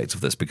other aspects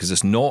of this, because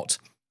it's not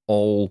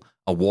all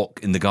a walk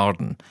in the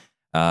garden.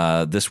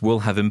 This will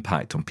have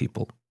impact on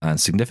people,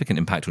 and significant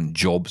impact on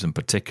jobs in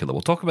particular.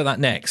 We'll talk about that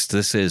next.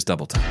 This is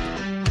Double Tap.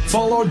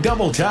 Follow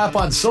Double Tap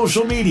on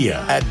social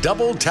media at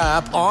Double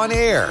Tap On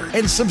Air,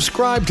 and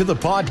subscribe to the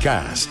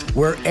podcast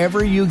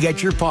wherever you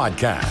get your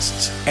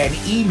podcasts, and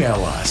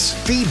email us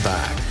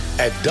feedback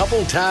at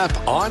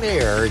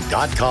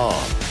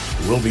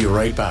doubletaponair.com. We'll be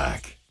right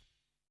back.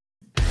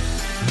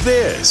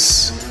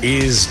 This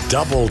is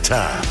Double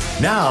Tap.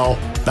 Now,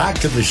 back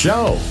to the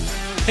show.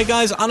 Hey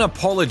guys,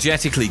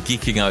 unapologetically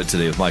geeking out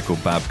today with Michael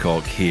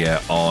Babcock here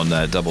on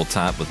Double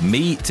Tap with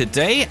me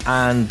today,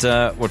 and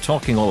we're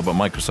talking all about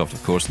Microsoft,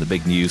 of course, and the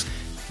big news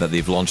that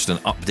they've launched an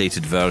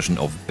updated version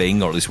of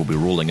Bing, or at least will be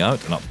rolling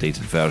out an updated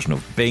version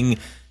of Bing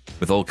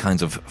with all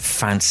kinds of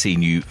fancy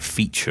new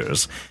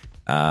features.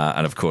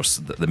 And of course,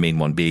 the main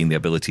one being the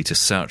ability to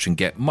search and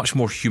get much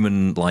more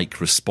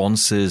human-like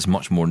responses,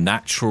 much more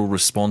natural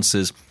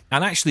responses,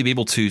 and actually be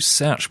able to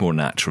search more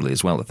naturally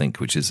as well, I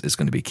think, which is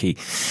going to be key.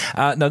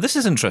 Now, this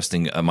is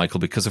interesting, Michael,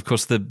 because, of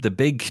course, the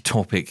big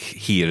topic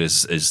here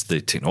is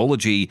the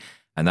technology,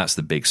 and that's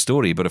the big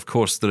story. But, of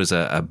course, there is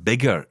a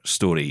bigger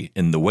story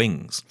in the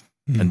wings,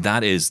 and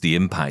that is the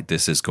impact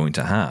this is going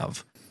to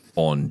have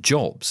on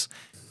jobs.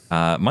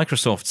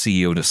 Microsoft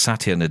CEO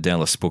Satya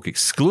Nadella spoke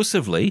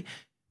exclusively,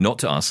 not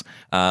to us,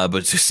 but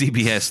to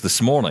CBS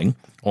this morning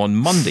on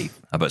Monday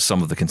about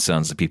some of the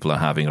concerns that people are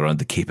having around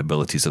the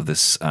capabilities of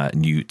this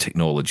new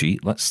technology.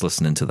 Let's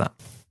listen into that.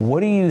 What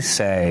do you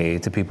say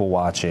to people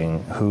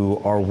watching who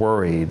are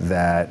worried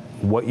that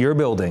what you're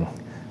building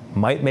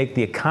might make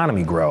the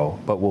economy grow,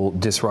 but will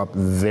disrupt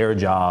their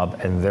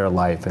job and their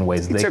life in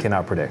ways they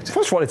cannot predict?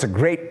 First of all, it's a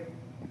great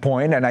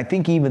point, and I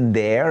think even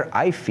there,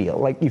 I feel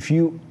like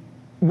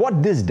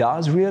what this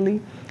does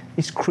really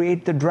is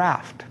create the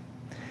draft.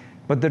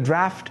 But the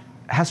draft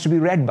has to be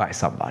read by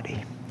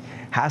somebody,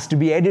 has to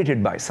be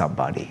edited by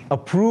somebody,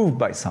 approved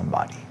by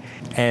somebody.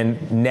 And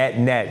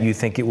net, you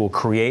think it will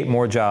create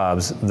more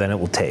jobs than it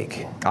will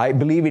take? I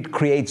believe it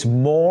creates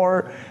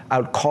more, I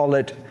would call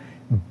it,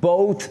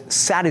 both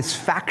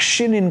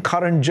satisfaction in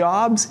current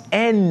jobs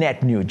and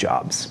net new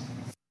jobs.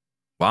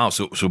 Wow,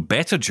 so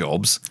better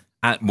jobs,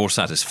 at more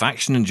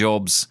satisfaction in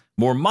jobs,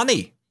 more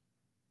money.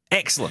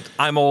 Excellent.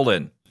 I'm all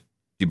in. Do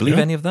you believe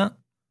any of that?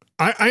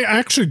 I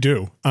actually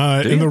do.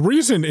 And the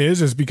reason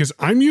is because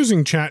I'm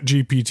using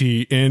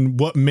ChatGPT in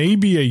what may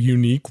be a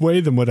unique way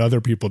than what other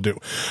people do.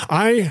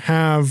 I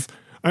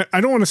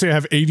don't want to say I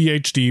have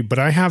ADHD, but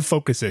I have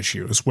focus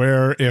issues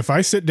where if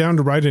I sit down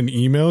to write an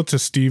email to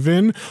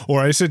Steven,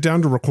 or I sit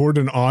down to record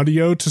an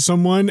audio to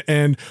someone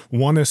and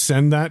want to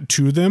send that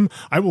to them,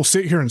 I will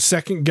sit here and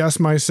second guess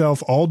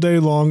myself all day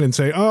long and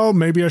say, oh,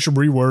 maybe I should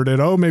reword it.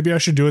 Oh, maybe I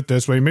should do it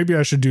this way. Maybe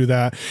I should do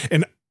that.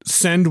 And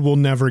send will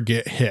never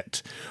get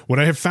hit. What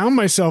I have found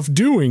myself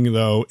doing,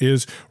 though,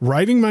 is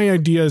writing my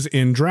ideas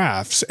in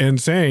drafts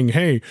and saying,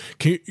 hey,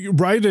 can you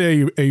write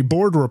a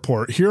board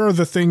report? Here are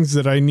the things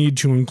that I need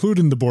to include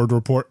in the board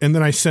report. And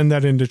then I send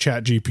that into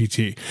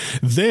ChatGPT.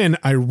 Then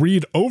I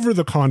read over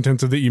the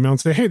contents of the email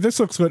and say, hey, this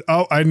looks good.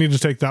 Oh, I need to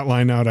take that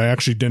line out. I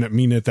actually didn't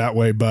mean it that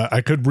way, but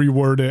I could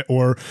reword it,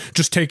 or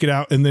just take it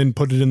out and then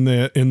put it in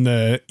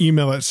the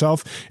email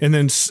itself and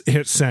then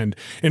hit send.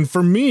 And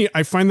for me,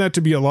 I find that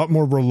to be a lot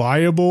more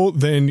reliable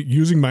than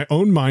using my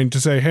own mind to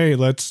say, hey,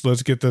 let's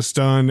get this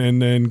done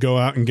and then go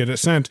out and get it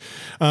sent,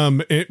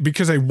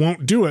 because I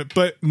won't do it.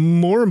 But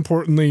more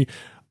importantly,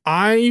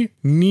 I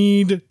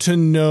need to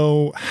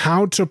know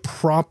how to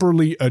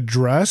properly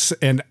address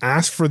and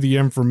ask for the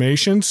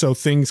information so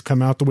things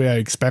come out the way I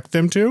expect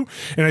them to.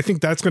 And I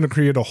think that's going to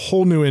create a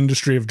whole new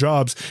industry of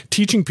jobs,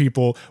 teaching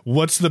people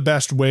what's the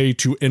best way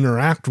to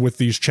interact with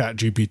these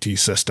ChatGPT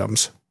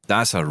systems.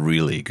 That's a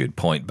really good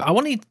point. But I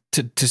want you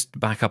to just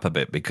back up a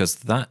bit, because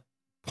that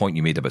point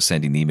you made about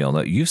sending the email. Now,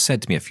 you've said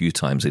to me a few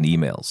times in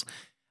emails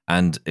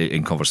and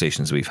in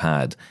conversations we've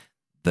had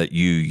that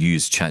you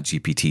use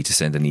ChatGPT to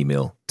send an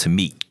email to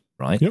me,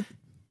 right? Yep.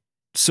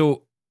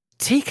 So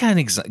take an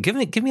give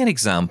me an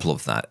example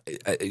of that.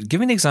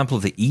 Give me an example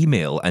of the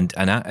email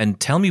and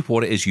tell me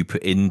what it is you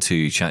put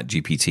into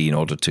ChatGPT in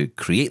order to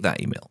create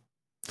that email.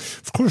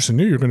 Of course, I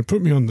knew you were going to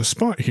put me on the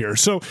spot here.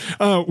 So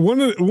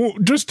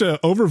just an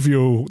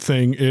overview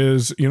thing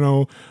is,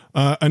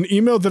 an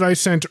email that I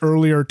sent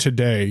earlier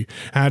today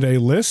had a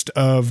list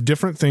of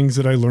different things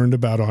that I learned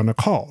about on a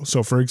call.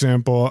 So, for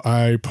example,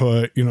 I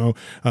put,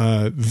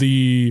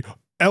 the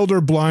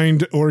Elder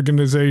Blind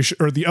organization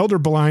or the Elder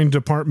Blind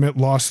department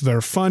lost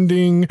their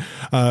funding.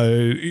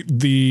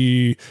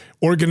 The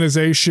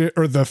organization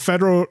or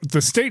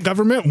the state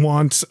government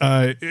wants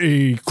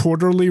a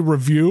quarterly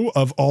review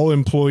of all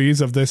employees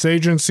of this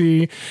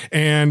agency.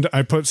 And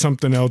I put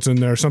something else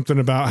in there, something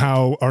about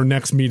how our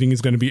next meeting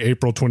is going to be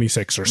April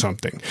 26th or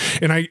something.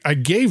 And I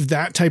gave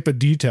that type of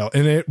detail,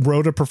 and it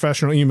wrote a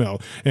professional email.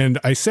 And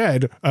I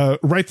said,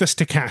 write this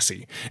to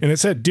Cassie. And it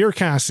said, Dear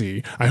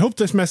Cassie, I hope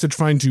this message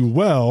finds you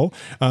well.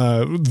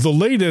 The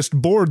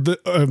latest board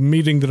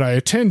meeting that I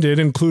attended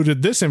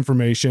included this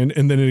information,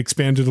 and then it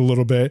expanded a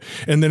little bit.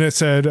 And then it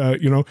said,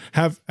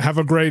 have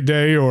a great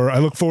day, or I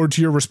look forward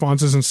to your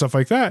responses and stuff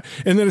like that.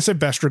 And then it said,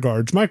 best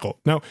regards, Michael.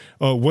 Now,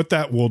 what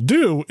that will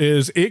do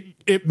is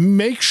it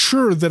makes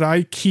sure that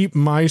I keep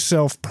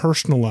myself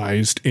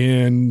personalized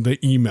in the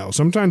email.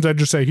 Sometimes I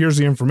just say, here's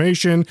the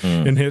information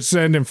and hit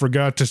send and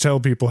forgot to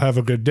tell people have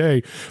a good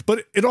day.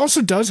 But it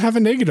also does have a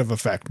negative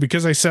effect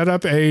because I set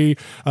up a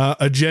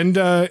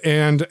agenda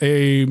and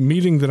a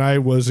meeting that I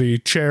was a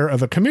chair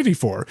of a committee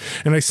for,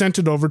 and I sent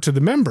it over to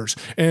the members,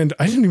 and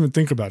I didn't even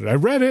think about it. I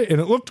read it and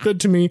it looked good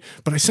to me,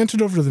 but I sent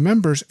it over to the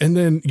members. And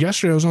then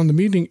yesterday I was on the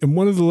meeting, and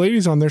one of the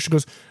ladies on there, she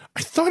goes,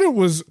 I thought it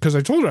was, because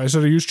I told her, I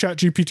said I used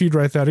ChatGPT to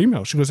write that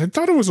email. She goes, I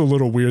thought it was a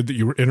little weird that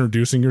you were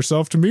introducing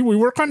yourself to me. We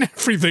work on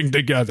everything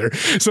together.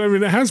 So, I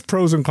mean, it has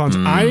pros and cons.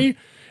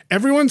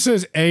 Everyone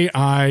says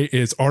AI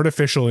is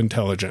artificial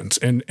intelligence.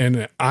 And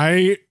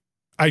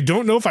I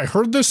don't know if I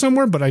heard this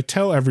somewhere, but I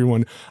tell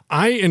everyone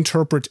I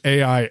interpret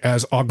AI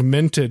as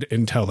augmented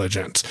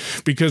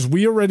intelligence because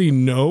we already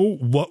know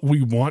what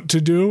we want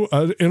to do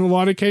in a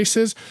lot of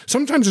cases.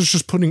 Sometimes it's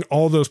just putting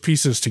all those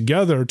pieces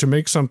together to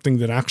make something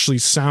that actually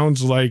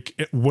sounds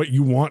like what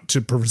you want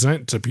to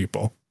present to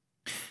people.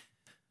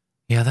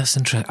 Yeah, that's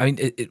interesting. I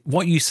mean,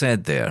 what you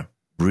said there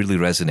really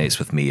resonates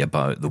with me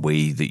about the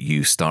way that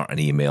you start an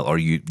email or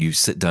you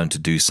sit down to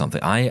do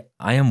something. I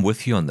am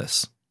with you on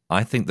this.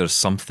 I think there's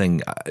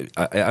something,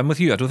 I'm with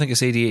you. I don't think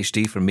it's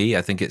ADHD for me.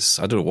 I think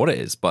I don't know what it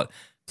is, but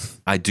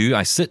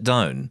I sit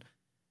down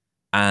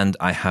and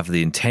I have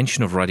the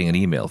intention of writing an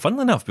email.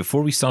 Funnily enough,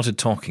 before we started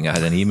talking, I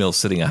had an email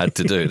sitting I had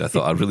to do, and I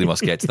thought I really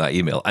must get to that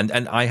email.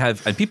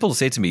 And people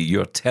say to me,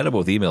 you're terrible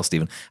with email,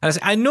 Stephen. And I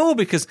say, I know,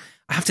 because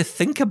I have to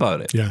think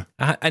about it. Yeah.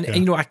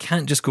 I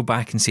can't just go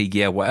back and say,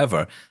 yeah,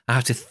 whatever. I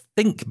have to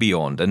think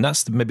beyond. And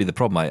that's maybe the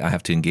problem. I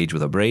have to engage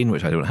with a brain,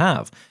 which I don't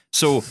have.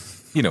 So,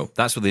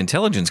 that's where the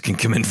intelligence can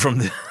come in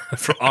from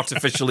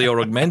artificially or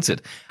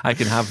augmented. I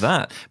can have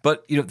that.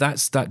 But,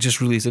 that just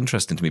really is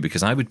interesting to me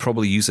because I would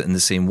probably use it in the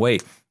same way.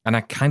 And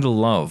I kind of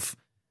love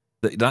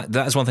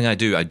that is one thing I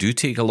do. I do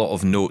take a lot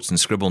of notes and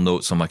scribble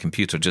notes on my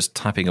computer, just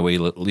typing away,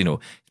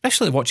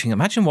 especially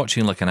imagine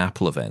watching like an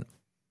Apple event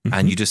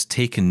and you just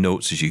taking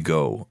notes as you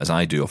go, as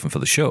I do often for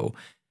the show,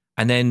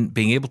 and then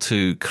being able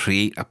to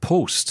create a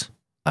post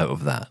out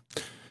of that.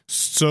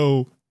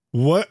 So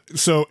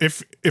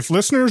if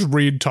listeners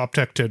read Top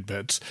Tech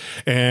Tidbits,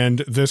 and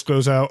this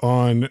goes out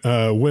on,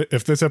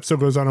 if this episode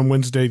goes out on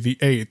Wednesday the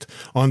 8th,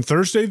 on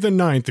Thursday the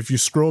 9th, if you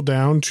scroll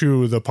down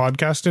to the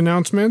podcast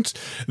announcements,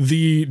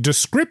 the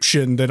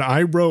description that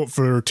I wrote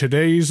for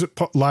today's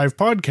live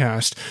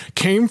podcast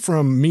came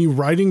from me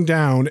writing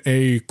down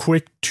a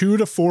quick 2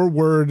 to 4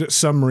 word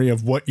summary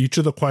of what each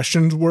of the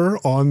questions were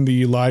on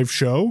the live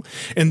show.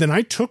 And then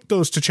I took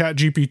those to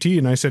ChatGPT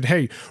and I said,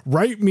 hey,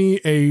 write me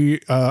a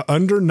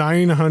under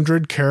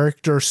 900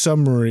 character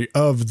summary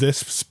of this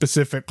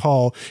specific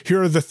call.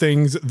 Here are the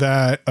things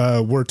that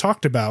were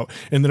talked about.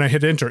 And then I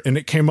hit enter and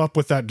it came up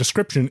with that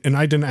description and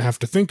I didn't have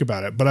to think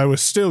about it, but I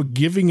was still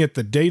giving it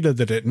the data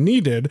that it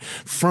needed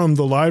from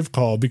the live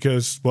call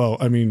because,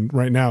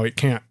 right now it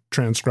can't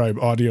transcribe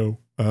audio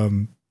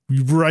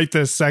right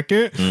this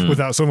second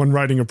without someone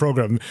writing a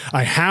program.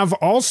 I have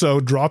also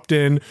dropped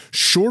in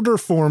shorter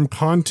form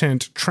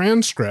content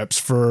transcripts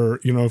for,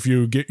 if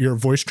you get your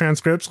voice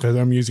transcripts, because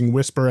I'm using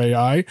Whisper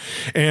AI,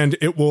 and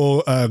it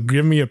will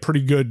give me a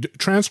pretty good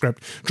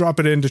transcript, drop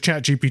it into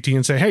ChatGPT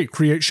and say, hey,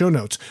 create show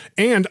notes.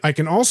 And I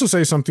can also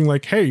say something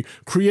like, hey,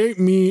 create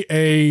me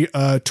a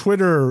 5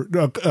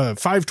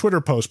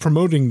 Twitter posts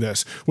promoting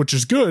this, which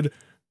is good.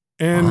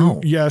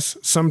 And yes,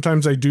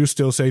 sometimes I do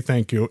still say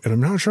thank you, and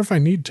I'm not sure if I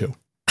need to.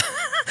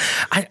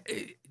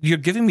 You're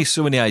giving me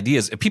so many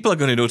ideas. People are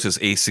going to notice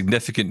a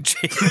significant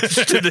change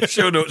to the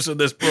show notes of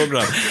this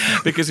program.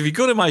 Because if you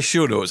go to my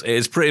show notes,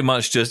 it's pretty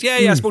much just,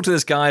 I spoke to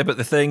this guy about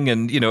the thing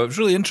and, it was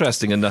really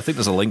interesting. And I think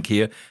there's a link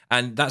here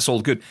and that's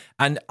all good.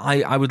 And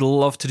I would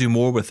love to do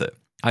more with it.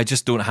 I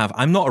just don't have,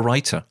 I'm not a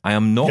writer. I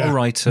am not a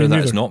writer.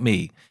 That is not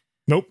me.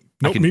 Nope.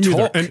 I can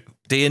talk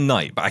day and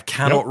night, but I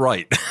cannot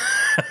write.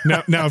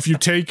 Now, if you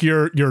take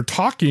your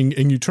talking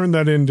and you turn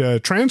that into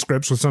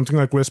transcripts with something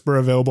like Whisper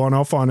available on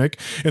Alphonic,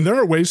 and there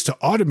are ways to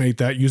automate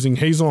that using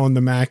Hazel on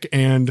the Mac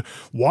and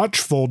watch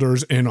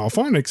folders in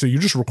Alphonic. So you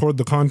just record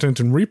the content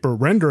in Reaper,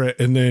 render it,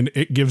 and then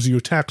it gives you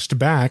text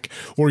back,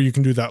 or you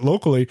can do that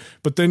locally.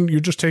 But then you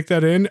just take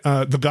that in.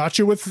 The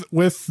gotcha with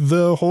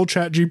the whole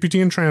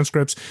ChatGPT and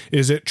transcripts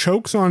is it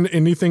chokes on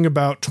anything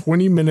about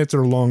 20 minutes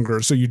or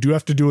longer. So you do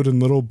have to do it in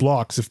little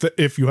blocks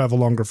if you have a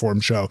longer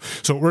form show.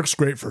 So it works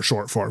great for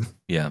short form.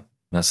 Yeah.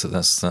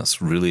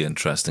 That's really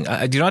interesting.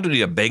 I don't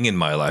need a Bing in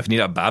my life. I need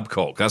a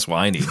Babcock. That's what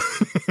I need.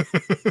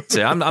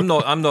 See, I'm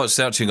not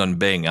searching on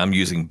Bing. I'm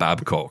using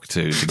Babcock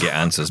to get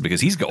answers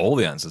because he's got all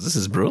the answers. This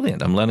is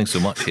brilliant. I'm learning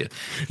so much here.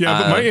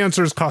 Yeah, but my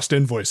answers cost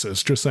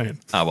invoices. Just saying.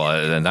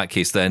 Well, in that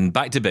case, then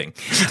back to Bing.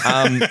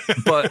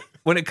 But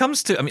when it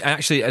comes to, I mean,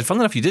 actually,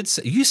 funnily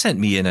enough, you sent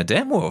me in a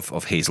demo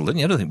of Hazel, didn't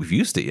you? I don't think we've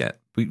used it yet.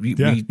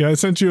 Yeah, I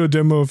sent you a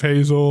demo of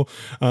Hazel.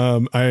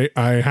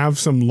 I have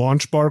some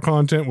launch bar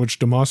content, which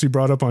Damasi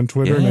brought up on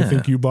Twitter, and I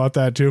think you bought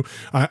that too.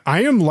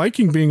 I am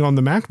liking being on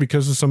the Mac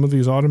because of some of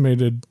these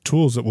automated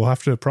tools that we'll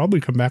have to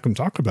probably come back and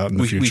talk about in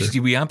the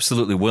future. We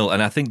absolutely will.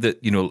 And I think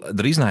that,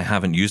 the reason I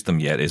haven't used them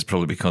yet is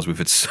probably because we've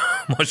had so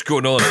much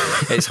going on.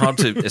 It's hard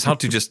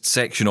to just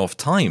section off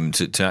time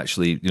to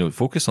actually,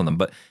 focus on them.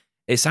 But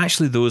it's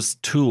actually those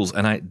tools,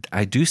 and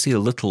I do see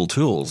little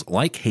tools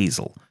like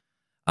Hazel.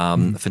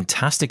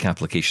 Fantastic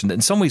application that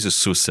in some ways is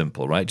so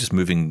simple, right? Just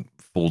moving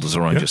folders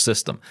around your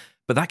system.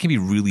 But that can be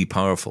really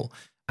powerful.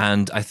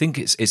 And I think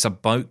it's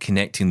about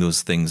connecting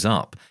those things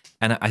up.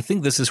 And I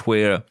think this is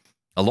where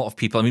a lot of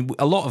people, I mean,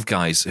 a lot of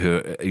guys who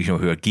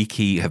are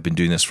geeky have been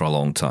doing this for a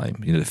long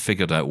time. They've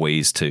figured out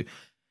ways to,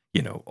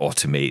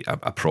 automate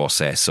a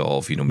process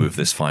of, move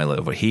this file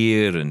over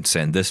here and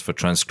send this for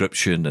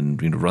transcription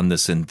and, run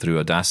this in through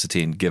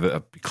Audacity and give it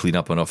a clean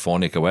up on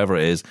Alphonic or whatever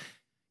it is.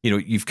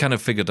 You've kind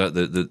of figured out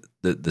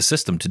the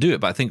system to do it.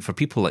 But I think for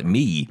people like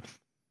me,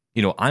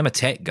 I'm a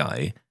tech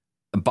guy,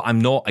 but I'm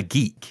not a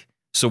geek.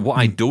 So what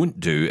I don't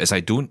do is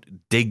I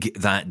don't dig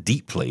that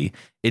deeply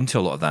into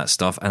a lot of that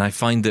stuff. And I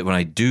find that when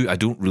I do, I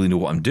don't really know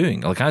what I'm doing.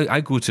 Like I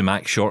go to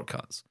Mac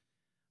shortcuts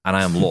and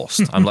I am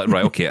lost. I'm like,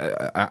 right, okay,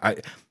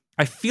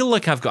 I feel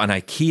like I've got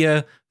an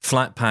IKEA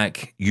flat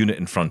pack unit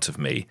in front of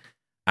me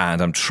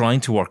and I'm trying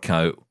to work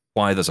out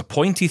why there's a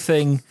pointy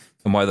thing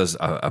and why there's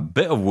a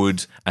bit of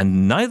wood,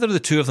 and neither of the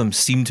two of them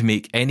seem to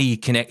make any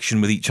connection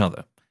with each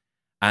other.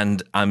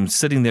 And I'm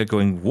sitting there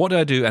going, what do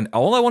I do? And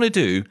all I want to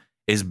do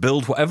is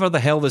build whatever the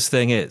hell this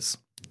thing is.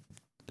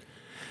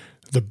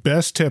 The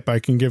best tip I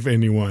can give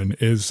anyone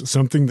is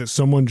something that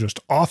someone just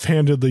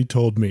offhandedly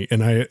told me,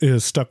 and it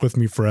has stuck with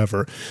me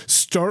forever.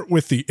 Start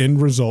with the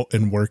end result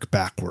and work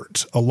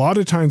backwards. A lot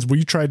of times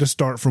we try to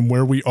start from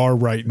where we are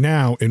right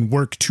now and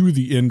work to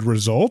the end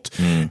result,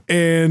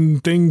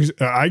 and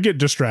I get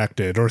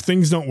distracted or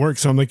things don't work.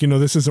 So I'm like,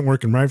 this isn't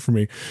working right for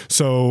me.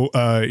 So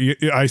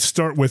I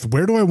start with,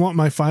 where do I want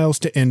my files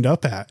to end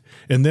up at?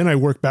 And then I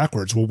work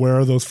backwards. Well, where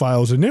are those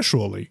files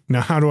initially? Now,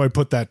 how do I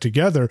put that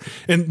together?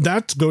 And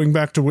that's going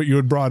back to what you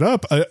had brought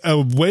up, a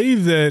way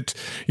that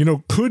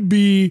could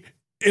be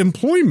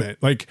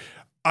employment. Like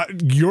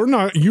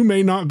you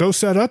may not go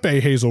set up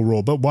a Hazel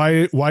rule, but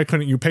why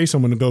couldn't you pay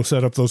someone to go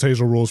set up those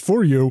Hazel rules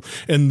for you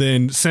and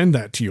then send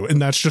that to you? And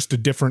that's just a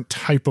different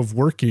type of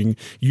working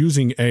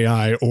using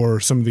AI or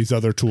some of these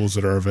other tools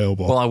that are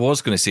available. Well, I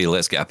was going to say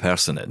let's get a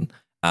person in,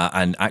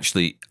 and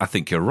actually I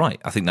think you're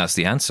right. I think that's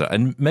the answer,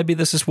 and maybe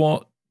this is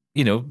what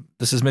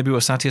maybe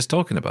what Satya's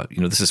talking about.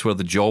 This is where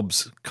the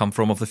jobs come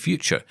from of the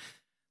future.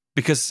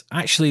 Because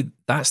actually,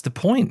 that's the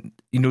point.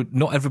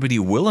 Not everybody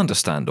will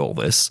understand all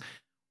this,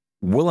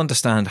 will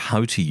understand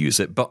how to use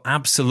it, but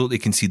absolutely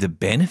can see the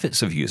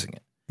benefits of using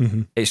it.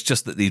 Mm-hmm. It's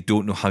just that they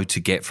don't know how to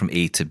get from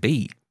A to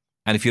B.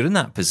 And if you're in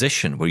that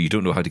position where you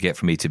don't know how to get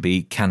from A to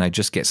B, can I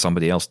just get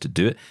somebody else to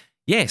do it?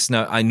 Yes.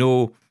 Now, I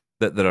know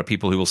that there are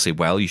people who will say,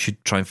 well, you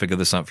should try and figure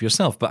this out for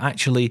yourself. But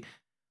actually,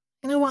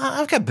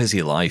 I've got a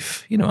busy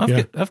life.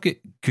 I've got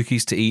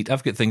cookies to eat.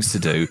 I've got things to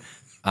do.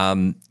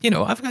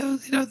 I've got,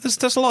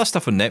 there's a lot of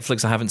stuff on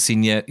Netflix I haven't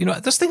seen yet.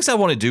 There's things I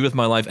want to do with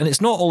my life, and it's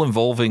not all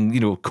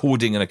involving,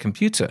 coding in a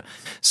computer.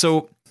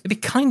 So it'd be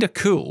kind of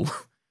cool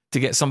to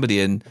get somebody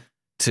in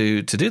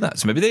to do that.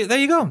 So maybe there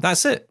you go.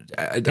 That's it.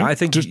 I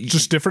think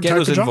just different get type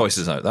those of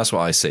invoices out. That's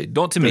what I say.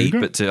 Not to me,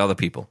 but to other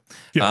people.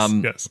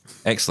 Yes.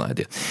 Excellent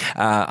idea.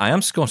 I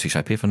am Scottish.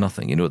 I pay for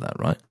nothing. You know that,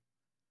 right?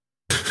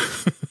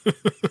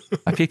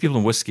 I pay people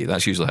in whiskey.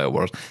 That's usually how it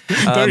works.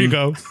 There you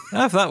go.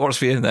 If that works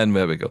for you, then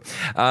there we go.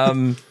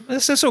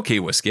 It's okay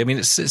whiskey. I mean,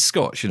 it's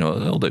Scotch,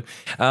 it'll do.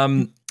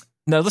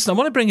 Now, listen, I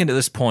want to bring into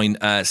this point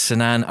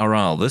Sinan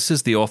Aral. This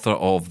is the author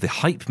of The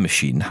Hype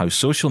Machine, How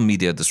Social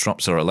Media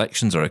Disrupts Our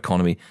Elections, Our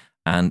Economy,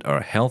 and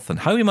Our Health, and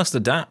How We Must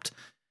Adapt.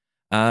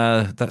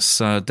 That's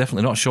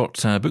definitely not a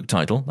short book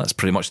title. That's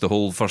pretty much the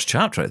whole first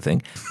chapter, I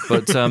think.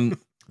 But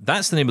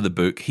that's the name of the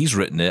book. He's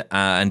written it,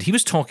 and he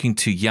was talking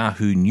to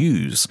Yahoo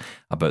News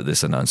about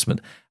this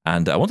announcement.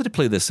 And I wanted to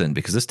play this in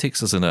because this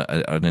takes us in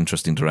an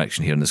interesting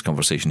direction here in this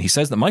conversation. He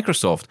says that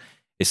Microsoft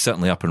is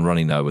certainly up and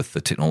running now with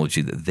the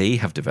technology that they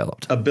have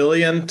developed. $1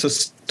 billion to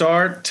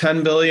start,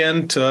 $10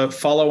 billion to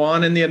follow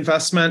on in the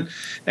investment.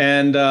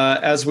 And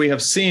as we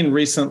have seen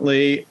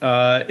recently,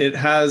 it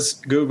has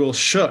Google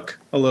shook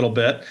a little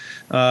bit,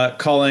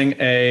 calling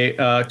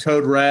a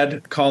code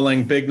red,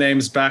 calling big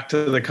names back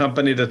to the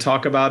company to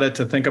talk about it,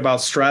 to think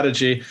about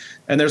strategy.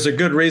 And there's a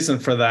good reason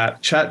for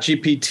that.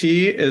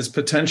 ChatGPT is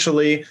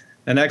potentially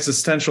an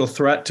existential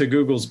threat to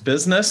Google's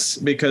business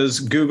because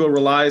Google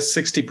relies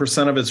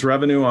 60% of its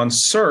revenue on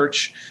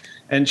search,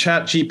 and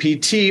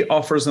ChatGPT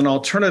offers an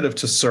alternative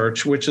to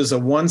search, which is a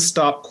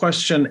one-stop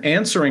question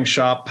answering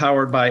shop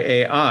powered by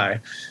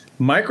AI.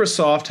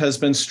 Microsoft has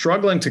been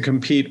struggling to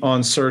compete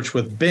on search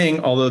with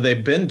Bing, although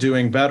they've been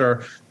doing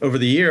better over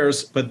the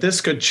years, but this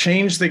could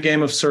change the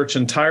game of search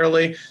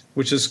entirely,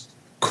 which is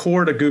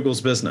core to Google's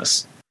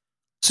business.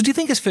 So do you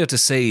think it's fair to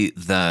say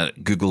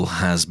that Google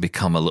has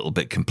become a little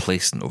bit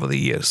complacent over the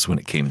years when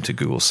it came to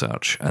Google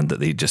search and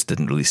that they just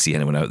didn't really see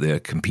anyone out there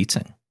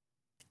competing?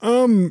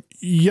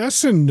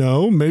 Yes and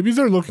no. Maybe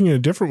they're looking at a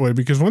different way,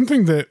 because one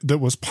thing that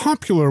was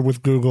popular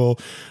with Google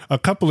a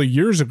couple of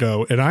years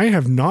ago, and I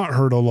have not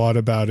heard a lot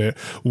about it,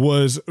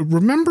 was,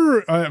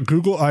 remember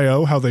Google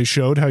I.O., how they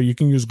showed how you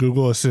can use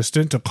Google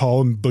Assistant to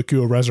call and book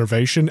you a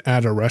reservation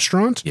at a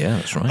restaurant? Yeah,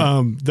 that's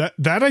right.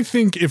 That I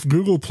think if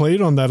Google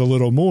played on that a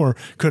little more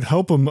could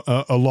help them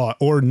a lot.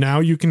 Or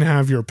now you can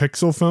have your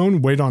Pixel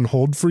phone wait on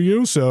hold for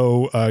you,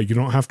 so you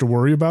don't have to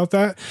worry about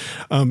that.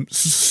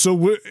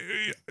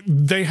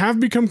 They have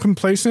become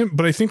complacent,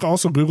 but I think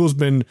also Google's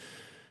been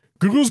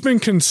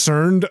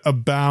concerned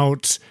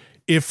about,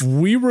 if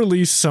we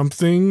release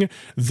something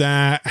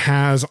that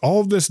has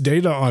all this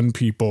data on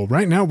people.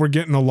 Right now we're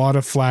getting a lot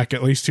of flack,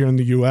 at least here in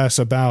the US,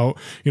 about,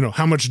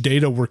 how much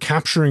data we're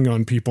capturing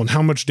on people and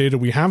how much data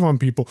we have on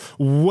people.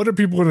 What are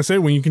people going to say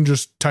when you can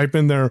just type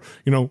in there,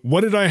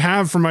 what did I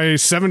have for my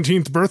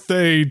 17th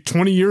birthday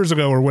 20 years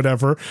ago or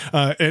whatever,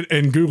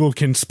 and Google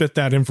can spit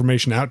that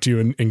information out to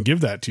you and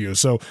give that to you.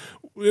 So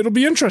it'll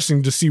be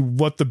interesting to see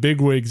what the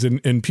bigwigs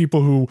and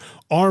people who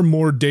are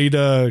more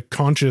data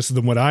conscious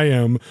than what I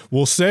am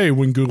will say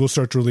when Google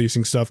starts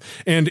releasing stuff.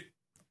 And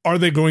are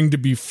they going to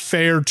be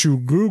fair to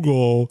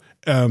Google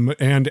and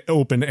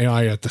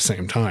OpenAI at the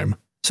same time?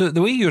 So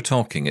the way you're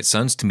talking, it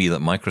sounds to me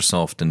that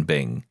Microsoft and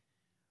Bing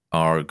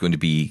are going to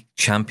be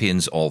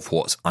champions of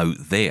what's out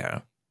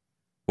there,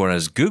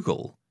 whereas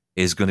Google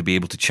is going to be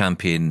able to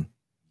champion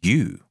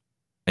you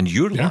and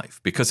your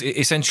life, because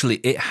essentially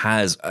it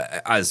has,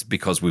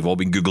 because we've all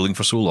been Googling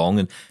for so long,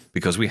 and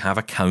because we have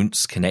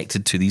accounts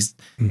connected to these,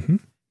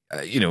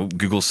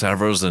 Google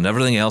servers and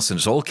everything else, and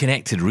it's all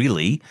connected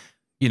really,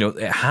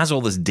 it has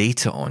all this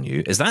data on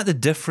you. Is that the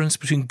difference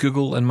between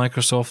Google and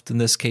Microsoft in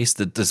this case?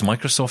 Does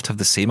Microsoft have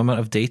the same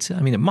amount of data?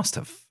 I mean, it must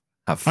have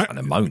an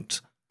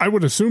amount. I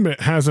would assume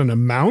it has an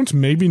amount,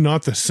 maybe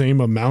not the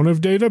same amount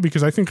of data,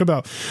 because I think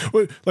about,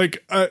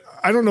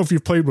 I don't know if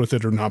you've played with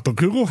it or not, but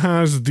Google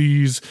has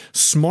these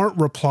smart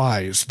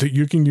replies that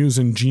you can use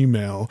in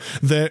Gmail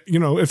that,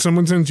 if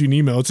someone sends you an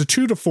email, it's a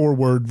 2 to 4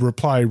 word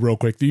reply real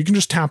quick that you can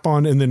just tap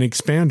on and then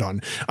expand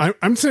on.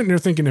 I'm sitting there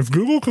thinking, if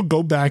Google could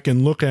go back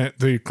and look at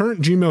the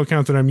current Gmail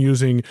account that I'm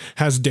using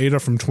has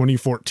data from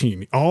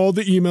 2014, all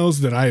the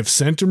emails that I have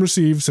sent and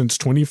received since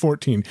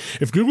 2014.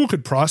 If Google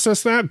could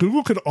process that,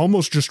 Google could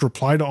almost just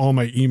reply to all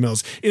my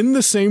emails in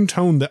the same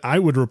tone that I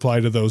would reply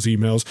to those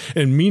emails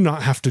and me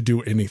not have to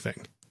do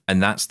anything. And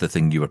that's the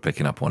thing you were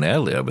picking up on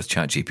earlier with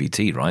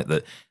ChatGPT, right?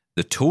 That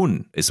the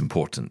tone is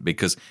important,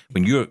 because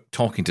when you're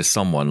talking to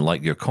someone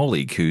like your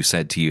colleague who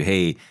said to you,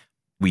 hey,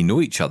 we know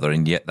each other,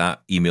 and yet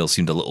that email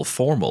seemed a little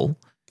formal.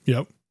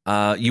 Yep.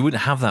 You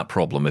wouldn't have that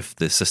problem if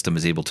the system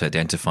is able to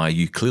identify,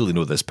 you clearly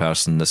know this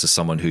person, this is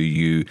someone who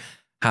you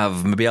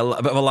have maybe a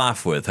bit of a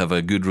laugh with, have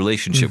a good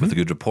relationship with, a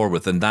good rapport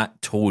with, and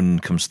that tone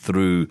comes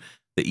through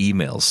the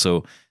emails.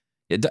 So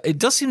it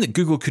does seem that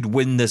Google could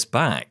win this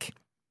back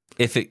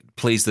if it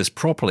plays this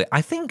properly.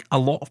 I think a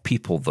lot of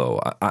people, though,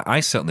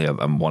 I certainly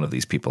am one of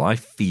these people, I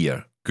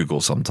fear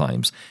Google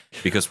sometimes,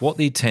 because what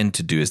they tend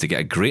to do is they get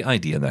a great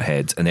idea in their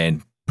heads and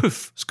then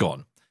poof, it's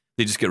gone.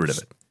 They just get rid of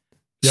it.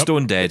 Yep.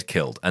 Stone dead,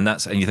 killed. And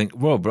you think,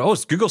 whoa, bro,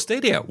 it's Google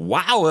Stadia.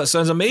 Wow, that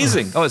sounds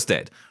amazing. Oh, it's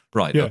dead.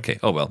 Right, okay.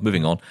 Oh, well,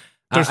 moving on.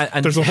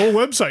 There's a whole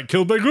website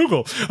killed by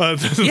Google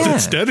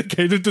that's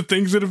dedicated to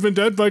things that have been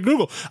dead by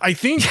Google. I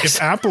think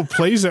if Apple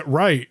plays it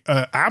right,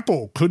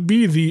 Apple could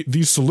be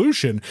the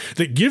solution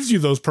that gives you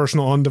those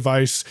personal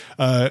on-device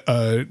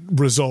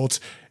results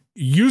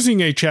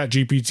using a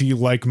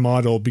ChatGPT-like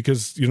model,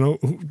 because,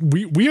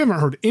 we haven't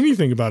heard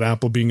anything about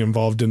Apple being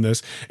involved in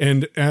this.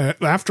 And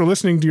after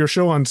listening to your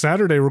show on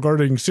Saturday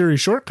regarding Siri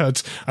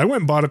shortcuts, I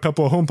went and bought a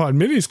couple of HomePod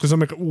minis because I'm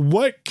like,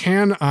 what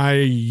can I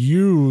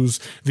use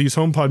these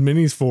HomePod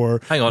minis for?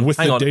 Hang on.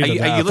 Are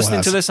you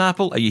listening to this,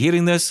 Apple? Are you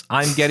hearing this?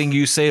 I'm getting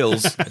you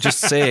sales.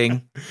 Just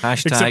saying.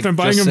 Hashtag. Except I'm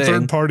buying them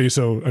third party,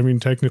 so, I mean,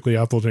 technically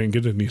Apple didn't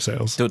get any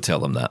sales. Don't tell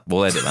them that.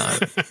 We'll edit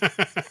that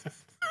out.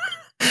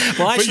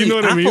 Well, actually, but you know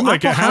what I mean?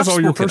 Like, it has all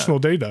your personal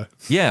data.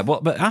 Yeah,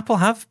 but Apple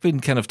have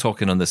been kind of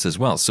talking on this as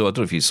well. So I don't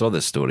know if you saw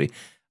this story.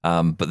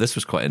 But this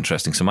was quite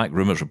interesting. So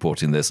MacRumor's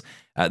reporting this.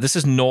 This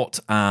is not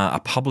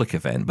a public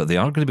event, but they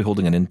are going to be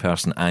holding an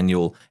in-person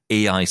annual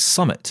AI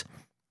summit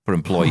for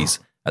employees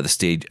at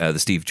the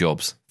Steve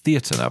Jobs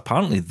Theatre. Now,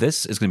 apparently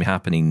this is going to be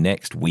happening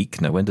next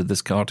week. Now, when did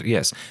this article?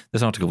 Yes,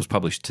 this article was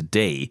published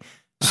today.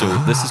 So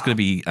this is going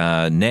to be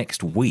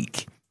next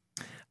week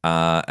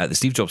at the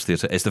Steve Jobs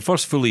Theatre. It's the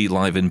first fully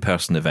live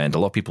in-person event. A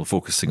lot of people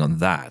focusing on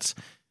that.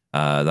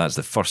 That's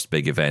the first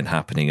big event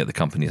happening at the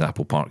company's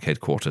Apple Park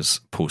headquarters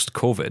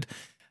post-COVID.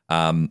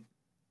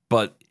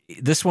 But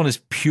this one is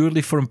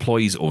purely for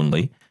employees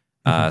only.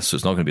 So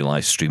it's not going to be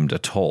live streamed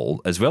at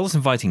all. As well as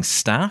inviting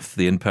staff,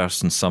 the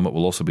in-person summit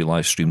will also be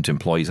live streamed to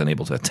employees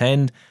unable to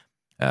attend.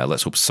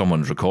 Let's hope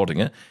someone's recording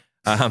it.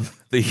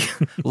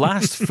 The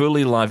last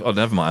fully live... Oh,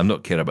 never mind. I'm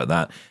not caring about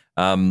that.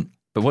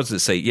 But what does it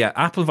say? Yeah,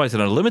 Apple invited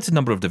a limited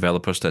number of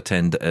developers to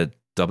attend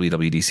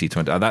WWDC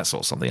 20. That's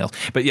all something else.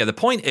 But yeah, the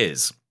point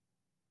is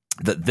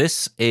that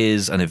this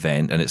is an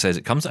event, and it says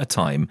it comes at a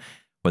time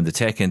when the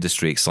tech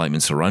industry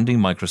excitement surrounding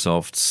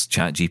Microsoft's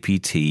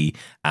ChatGPT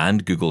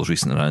and Google's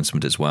recent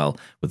announcement as well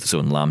with its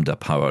own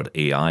Lambda-powered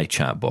AI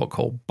chatbot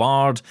called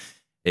Bard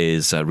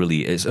is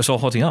it's all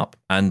hotting up.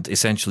 And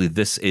essentially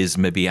this is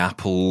maybe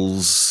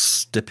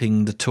Apple's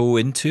dipping the toe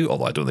into,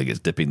 although I don't think it's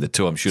dipping the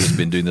toe. I'm sure it's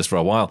been doing this for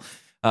a while.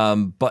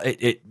 But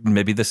it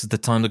maybe this is the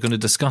time they're going to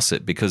discuss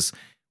it, because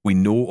we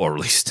know, or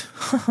at least,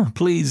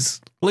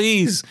 please,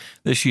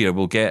 this year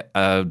we'll get,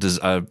 I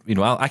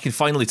can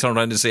finally turn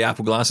around and say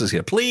Apple glasses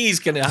here. Please,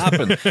 can it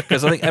happen?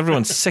 Because I think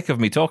everyone's sick of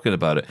me talking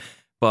about it.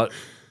 But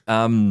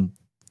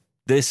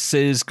this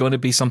is going to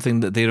be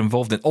something that they're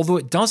involved in. Although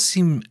it does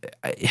seem,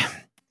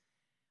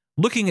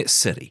 looking at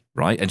Siri,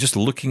 right, and just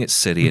looking at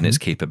Siri and its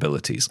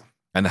capabilities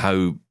and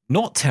how,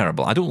 not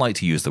terrible, I don't like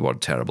to use the word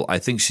terrible. I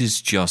think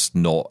she's just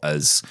not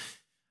as...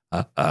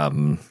 how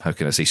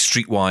can I say,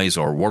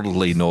 streetwise or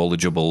worldly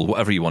knowledgeable,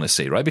 whatever you want to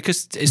say, right?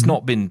 Because it's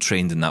not been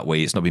trained in that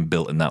way. It's not been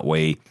built in that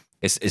way.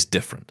 It's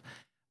different.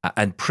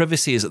 And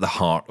privacy is at the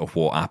heart of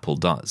what Apple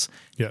does.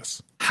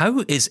 Yes.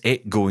 How is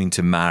it going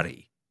to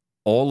marry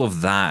all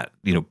of that,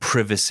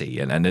 privacy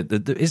and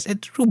it's a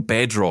real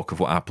bedrock of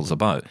what Apple's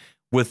about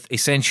with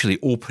essentially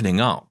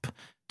opening up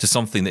to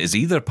something that is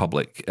either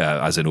public,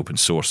 as an open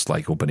source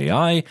like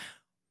OpenAI,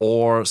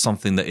 or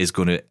something that is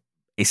going to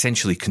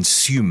essentially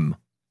consume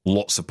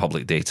lots of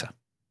public data?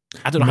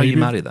 I don't know how you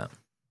marry that.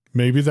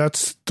 Maybe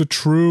that's the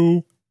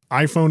true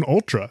iPhone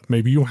Ultra.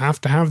 Maybe you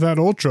have to have that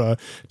Ultra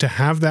to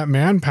have that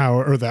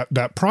manpower or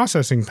that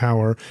processing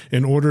power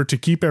in order to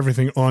keep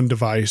everything on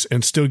device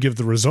and still give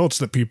the results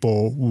that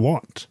people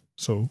want.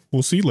 So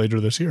we'll see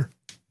later this year.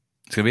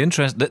 It's going to be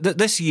interesting.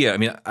 This year, I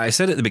mean, I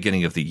said at the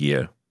beginning of the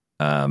year,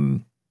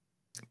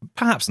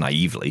 perhaps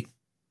naively,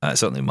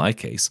 certainly in my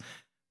case,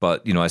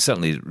 but, I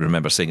certainly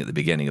remember saying at the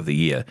beginning of the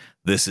year,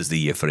 this is the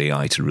year for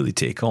AI to really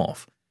take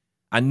off.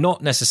 And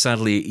not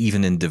necessarily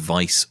even in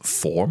device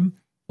form,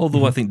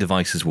 although I think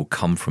devices will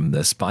come from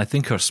this. But I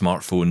think our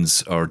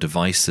smartphones, our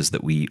devices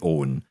that we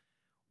own,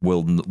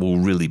 will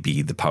really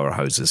be the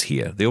powerhouses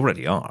here. They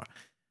already are.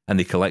 And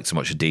they collect so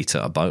much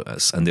data about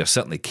us. And they're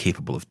certainly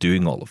capable of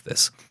doing all of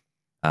this.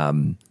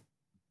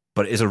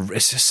 But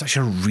it's just such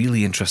a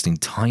really interesting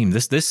time.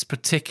 This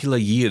particular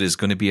year is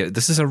going to be,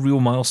 this is a real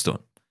milestone.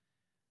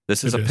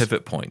 This is a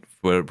pivot point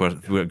where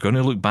we're going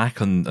to look back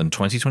on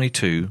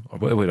 2022, or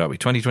where are we?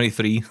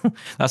 2023.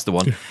 That's the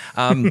one.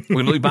 We're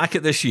going to look back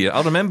at this year.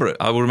 I'll remember it.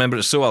 I will remember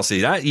it. So I'll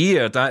say that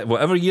year,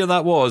 whatever year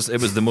that was,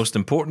 it was the most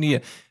important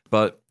year.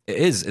 But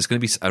it's going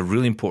to be a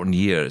really important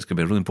year. It's going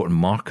to be a really important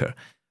marker,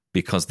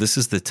 because this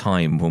is the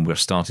time when we're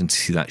starting to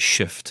see that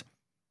shift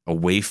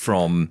away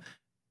from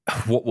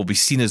what will be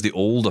seen as the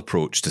old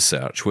approach to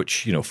search,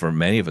 which, for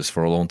many of us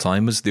for a long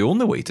time was the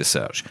only way to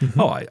search.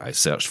 I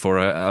searched for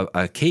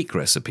a cake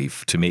recipe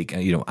to make,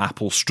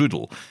 apple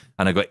strudel,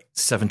 and I got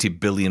 70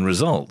 billion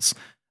results,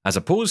 as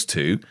opposed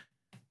to,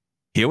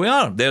 here we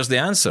are, there's the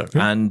answer.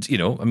 And, the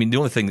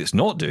only thing that's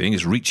not doing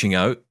is reaching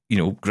out,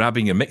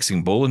 grabbing your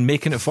mixing bowl and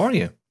making it for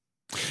you.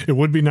 It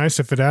would be nice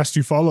if it asked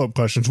you follow-up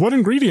questions. What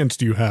ingredients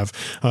do you have?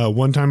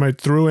 One time I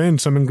threw in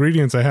some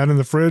ingredients I had in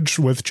the fridge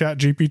with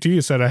ChatGPT.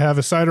 It said, I have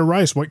a side of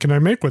rice. What can I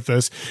make with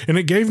this? And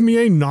it gave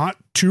me a not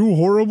too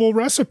horrible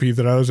recipe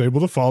that I was able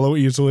to follow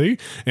easily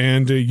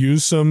and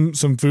use some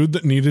food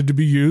that needed to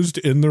be used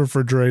in the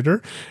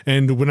refrigerator.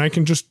 And when I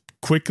can just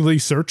quickly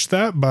search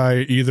that by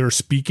either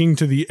speaking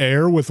to the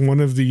air with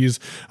one of these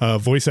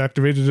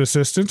voice-activated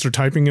assistants or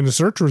typing in a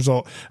search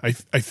result, I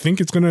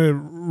think it's going to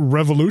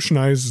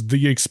revolutionize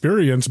the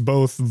experience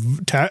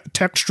both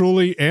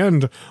textually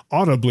and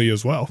audibly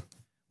as well.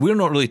 We're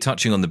not really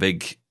touching on the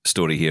big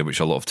story here, which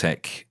a lot of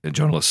tech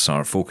journalists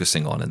are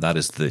focusing on, and that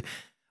is the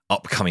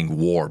upcoming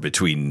war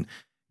between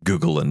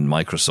Google and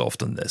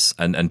Microsoft on this,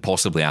 and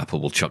possibly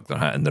Apple will chuck their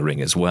hat in the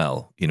ring as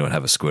well, and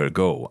have a square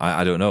go.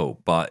 I don't know,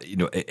 but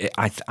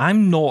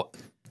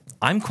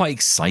I'm quite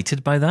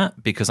excited by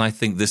that, because I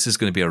think this is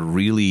going to be a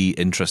really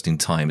interesting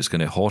time. It's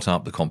going to hot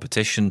up the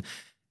competition.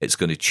 It's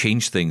going to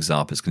change things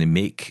up. It's going to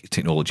make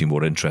technology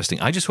more interesting.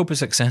 I just hope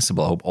it's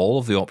accessible. I hope all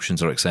of the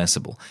options are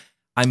accessible.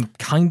 I'm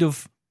kind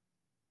of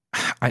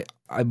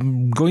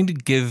I'm going to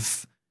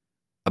give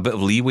a bit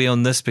of leeway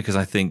on this because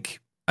I think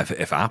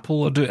if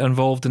Apple are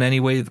involved in any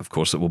way, of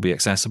course it will be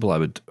accessible. I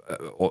would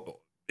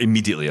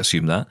immediately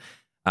assume that.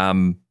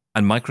 And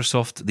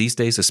Microsoft these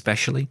days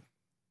especially.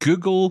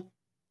 Google,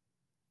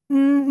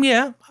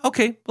 yeah,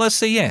 okay, let's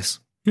say yes.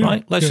 Yeah,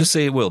 right? Let's just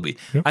say it will be.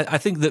 Yeah. I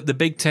think that the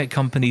big tech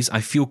companies,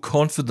 I feel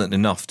confident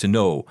enough to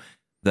know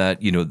that,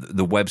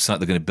 the website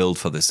they're going to build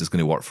for this is going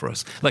to work for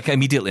us. Like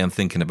immediately I'm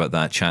thinking about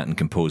that chat and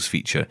compose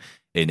feature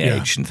in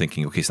Edge and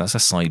thinking, okay, so that's a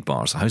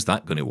sidebar. So how's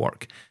that going to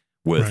work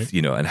with,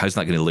 and how's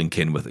that going to link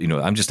in with,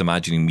 I'm just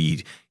imagining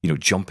me,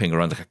 jumping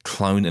around like a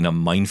clown in a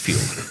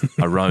minefield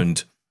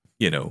around,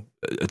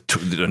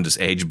 around this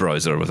Edge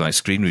browser with my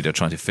screen reader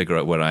trying to figure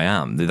out where I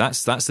am.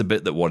 That's the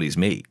bit that worries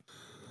me.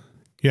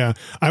 Yeah,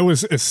 I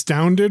was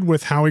astounded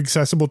with how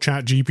accessible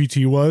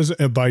ChatGPT was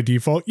by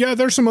default. Yeah,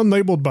 there's some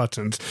unlabeled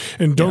buttons,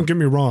 and don't get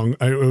me wrong,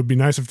 it would be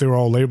nice if they were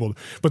all labeled.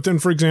 But then,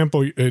 for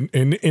example,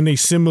 in a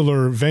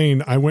similar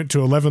vein, I went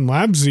to 11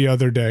 Labs the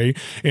other day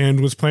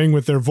and was playing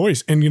with their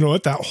voice, and you know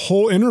what? That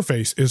whole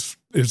interface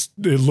it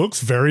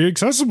looks very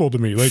accessible to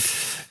me. Like,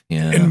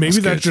 and maybe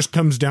that just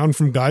comes down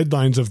from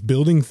guidelines of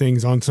building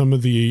things on some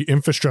of the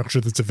infrastructure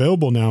that's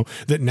available now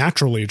that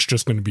naturally it's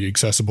just going to be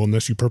accessible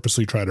unless you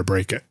purposely try to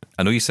break it.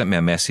 I know you sent me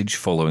a message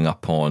following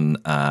up on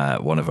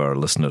one of our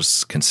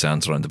listeners'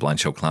 concerns around the Blind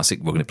Shell Classic.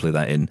 We're going to play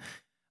that in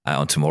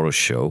on tomorrow's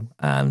show.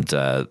 And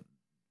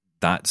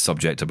that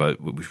subject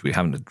which we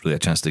haven't really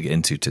had a chance to get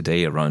into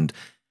today around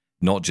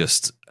not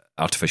just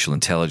artificial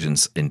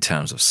intelligence in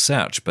terms of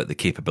search, but the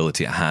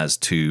capability it has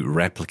to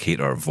replicate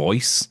our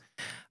voice.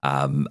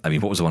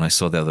 What was the one I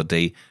saw the other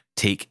day?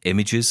 Take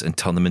images and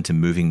turn them into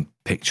moving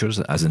pictures,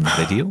 as in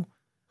video.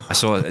 I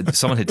saw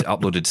someone had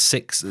uploaded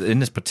 6. In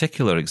this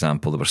particular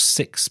example, there were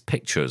 6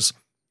 pictures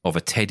of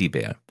a teddy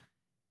bear,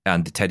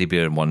 and the teddy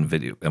bear in one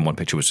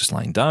picture was just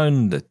lying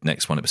down. The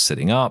next one it was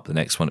sitting up. The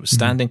next one it was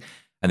standing,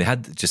 and they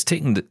had just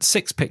taken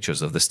 6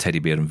 pictures of this teddy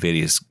bear in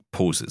various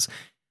poses,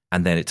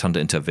 and then it turned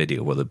it into a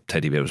video where the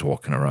teddy bear was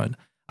walking around.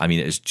 I mean,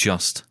 it's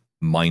just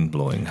mind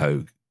blowing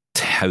how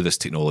this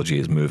technology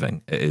is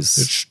moving.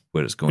 It's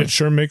where it's going. It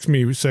sure makes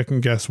me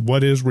second guess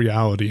what is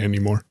reality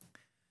anymore.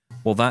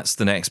 Well, that's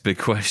the next big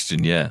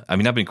question. Yeah, I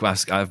mean, I've been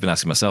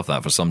asking myself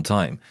that for some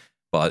time,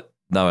 but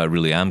now I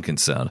really am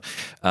concerned.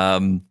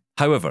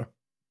 However,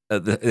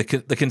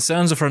 the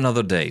concerns are for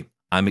another day.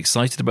 I'm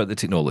excited about the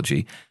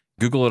technology.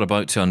 Google are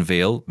about to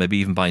unveil, maybe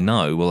even by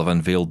now, will have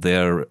unveiled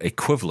their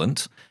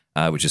equivalent,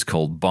 which is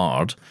called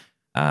Bard.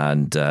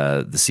 And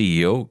the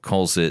CEO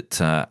calls it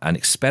an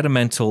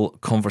experimental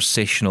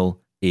conversational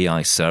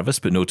AI service,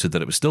 but noted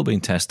that it was still being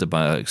tested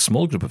by a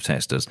small group of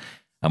testers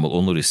and will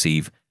only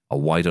receive a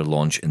wider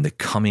launch in the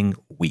coming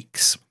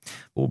weeks.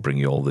 We'll bring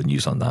you all the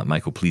news on that.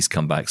 Michael, please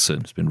come back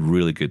soon. It's been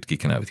really good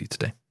geeking out with you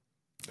today.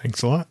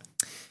 Thanks a lot.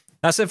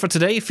 That's it for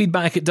today.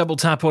 Feedback at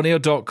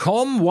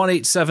doubletaponair.com.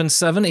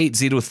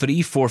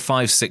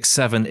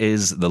 1-877-803-4567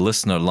 is the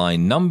listener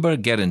line number.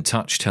 Get in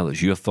touch. Tell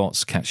us your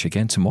thoughts. Catch you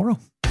again tomorrow.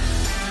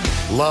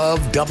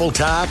 Love Double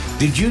Tap?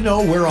 Did you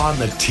know we're on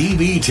the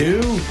TV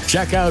too?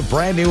 Check out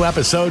brand new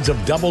episodes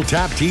of Double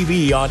Tap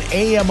TV on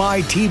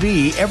AMI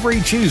TV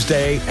every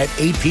Tuesday at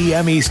 8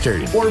 p.m.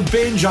 Eastern. Or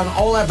binge on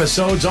all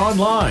episodes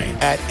online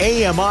at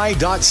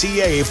ami.ca/Double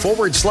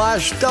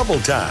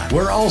Tap.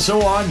 We're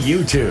also on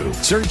YouTube.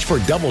 Search for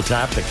Double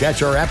Tap to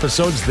catch our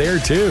episodes there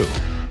too.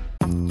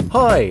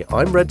 Hi,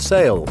 I'm Red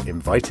Sail,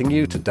 inviting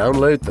you to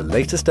download the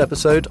latest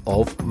episode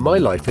of My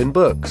Life in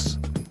Books,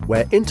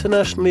 where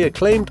internationally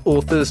acclaimed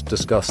authors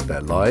discuss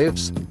their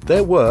lives,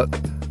 their work,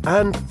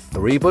 and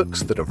 3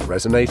 books that have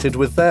resonated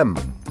with them.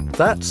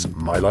 That's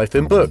My Life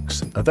in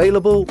Books,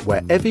 available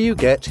wherever you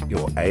get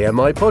your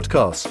AMI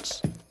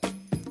podcasts.